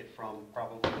take it from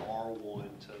probably R1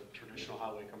 to traditional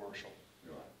highway commercial.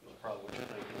 Right. That's probably what you're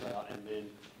thinking about, and then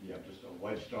Yeah, just a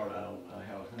way to start. I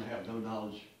have no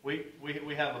knowledge. we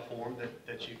have a form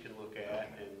that you can look at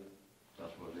and.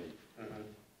 That's what I need. Mhm.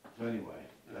 So anyway,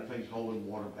 that thing's holding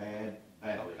water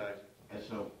badly. Okay. And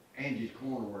so Angie's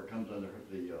Corner, where it comes under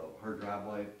her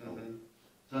driveway, Mhm.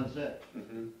 Sunset,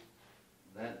 Mhm.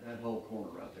 that whole corner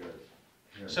right there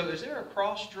is. So is there a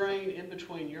cross drain in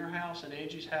between your house and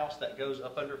Angie's house that goes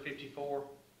up under 54?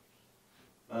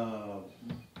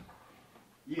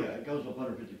 Yeah, it goes up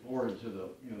under 54 into the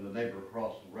neighbor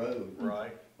across the road.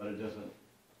 Right. But it doesn't,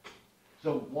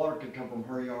 so water could come from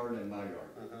her yard and my yard,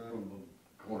 from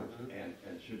the corners, and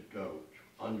should go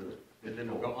under. And then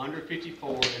it'll go under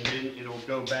 54, and then it'll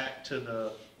go back to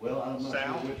the, Well, I'm not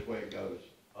south? sure which way it goes.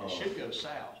 it should go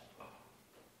south.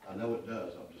 I know it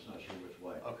does, I'm just not sure which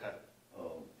way. Okay.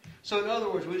 Um, So in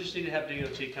other words, we just need to have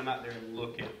DOT come out there and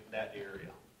look at that area.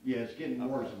 Yeah, it's getting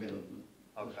worse, I mean,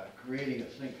 Okay. creating a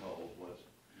sinkhole is what's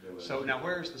doing it. So now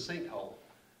where's the sinkhole?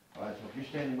 All right, so if you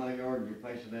stand in my yard and you're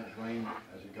facing that drain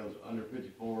as it goes under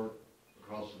 54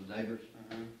 across to the neighbors,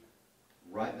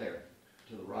 right there,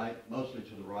 to the right, mostly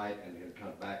to the right, and then kind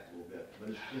of back a little bit. But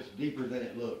it's deeper than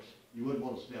it looks. You wouldn't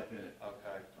want to step in it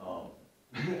Okay.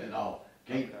 at all.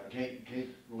 Can't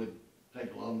really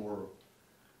take a lawnmower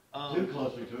too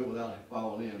closely to it without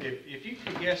falling in. If you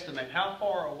could guesstimate, how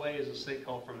far away is a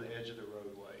sinkhole from the edge of the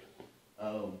roadway?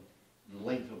 The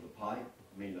length of the pipe,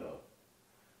 I mean,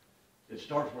 it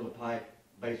starts where the pipe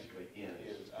basically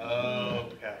ends.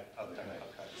 Okay.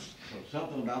 So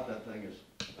something about that thing is,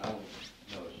 I don't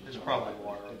know. It's not probably right.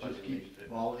 water It just underneath keeps it.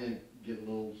 falling in, getting a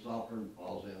little softer and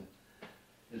falls in.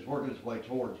 It's working its way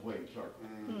towards Williams Circle.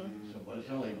 So, but it's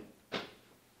only,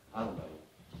 I don't know,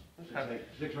 Okay.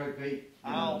 6 or 8 feet.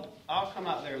 I'll come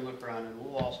out there and look around, and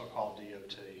we'll also call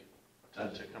DOT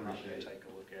That's to come out there and appreciated. take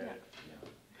a look at it. Yeah.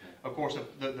 Of course,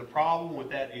 the problem with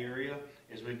that area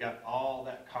is we've got all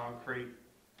that concrete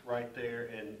right there,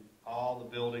 and all the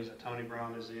buildings that Tony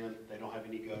Brown is in, they don't have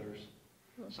any gutters.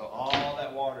 So all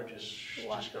that water just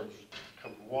goes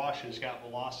washing, it's got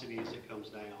velocity as it comes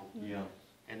down. Yeah.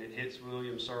 And it hits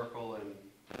Williams Circle, and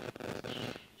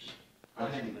I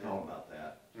hadn't thought about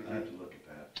that. I have to look at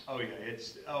that. oh yeah,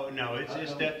 it's I know.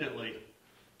 definitely,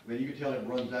 I mean, you can tell it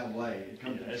runs that way. It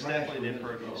comes, Yeah, the it's trash definitely an comes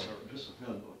in, impervious surface.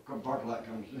 The parking lot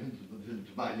comes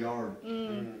into my yard.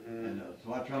 And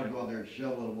so I try to go out there and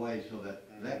shovel it away so that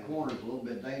that corner is a little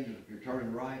bit dangerous if you're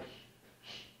turning right.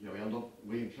 You know, end up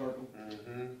Williams Circle.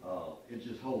 It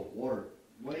just holds water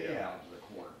way Yeah. out to the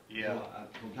corner. Yeah. So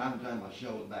from time to time, I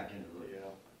shovel it back into the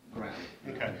ground.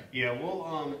 Okay, yeah,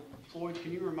 well, Floyd,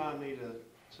 can you remind me to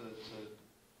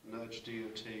nudge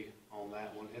DOT on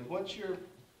that one? And what's your,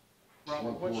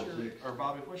 Robert, what's your, 146. or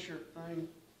Bobby, what's your thing,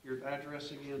 your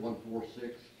address again?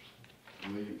 146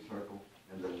 Williams Circle.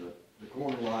 And then the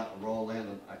corner lot of Raw Land,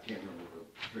 I can't remember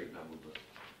the street number, but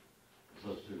it's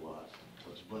those two lots.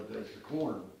 But it's the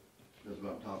corner, that's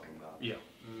what I'm talking about. Yeah.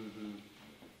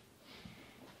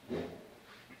 You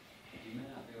may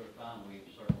not be able to find where you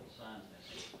circle the signs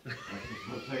necessarily.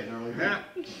 I was saying earlier,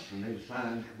 we need a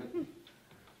sign.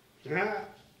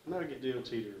 I'm gonna get DOT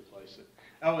to replace it.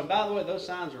 Oh, and by the way, those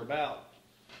signs are about,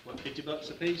 what, $50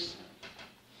 a piece?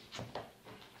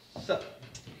 So,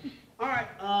 all right,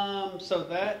 so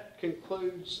that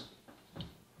concludes,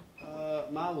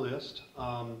 my list.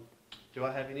 Do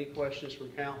I have any questions from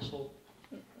council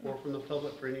or from the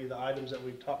public for any of the items that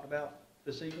we've talked about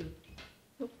this evening?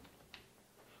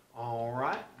 All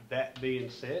right, that being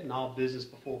said, and all business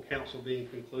before council being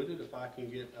concluded, if I can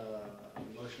get a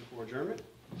motion for adjournment.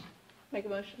 Make a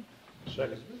motion.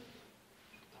 Second.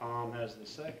 Tom has the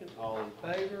second. All in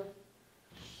favor?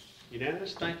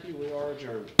 Unanimous? Thank you. We are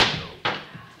adjourned.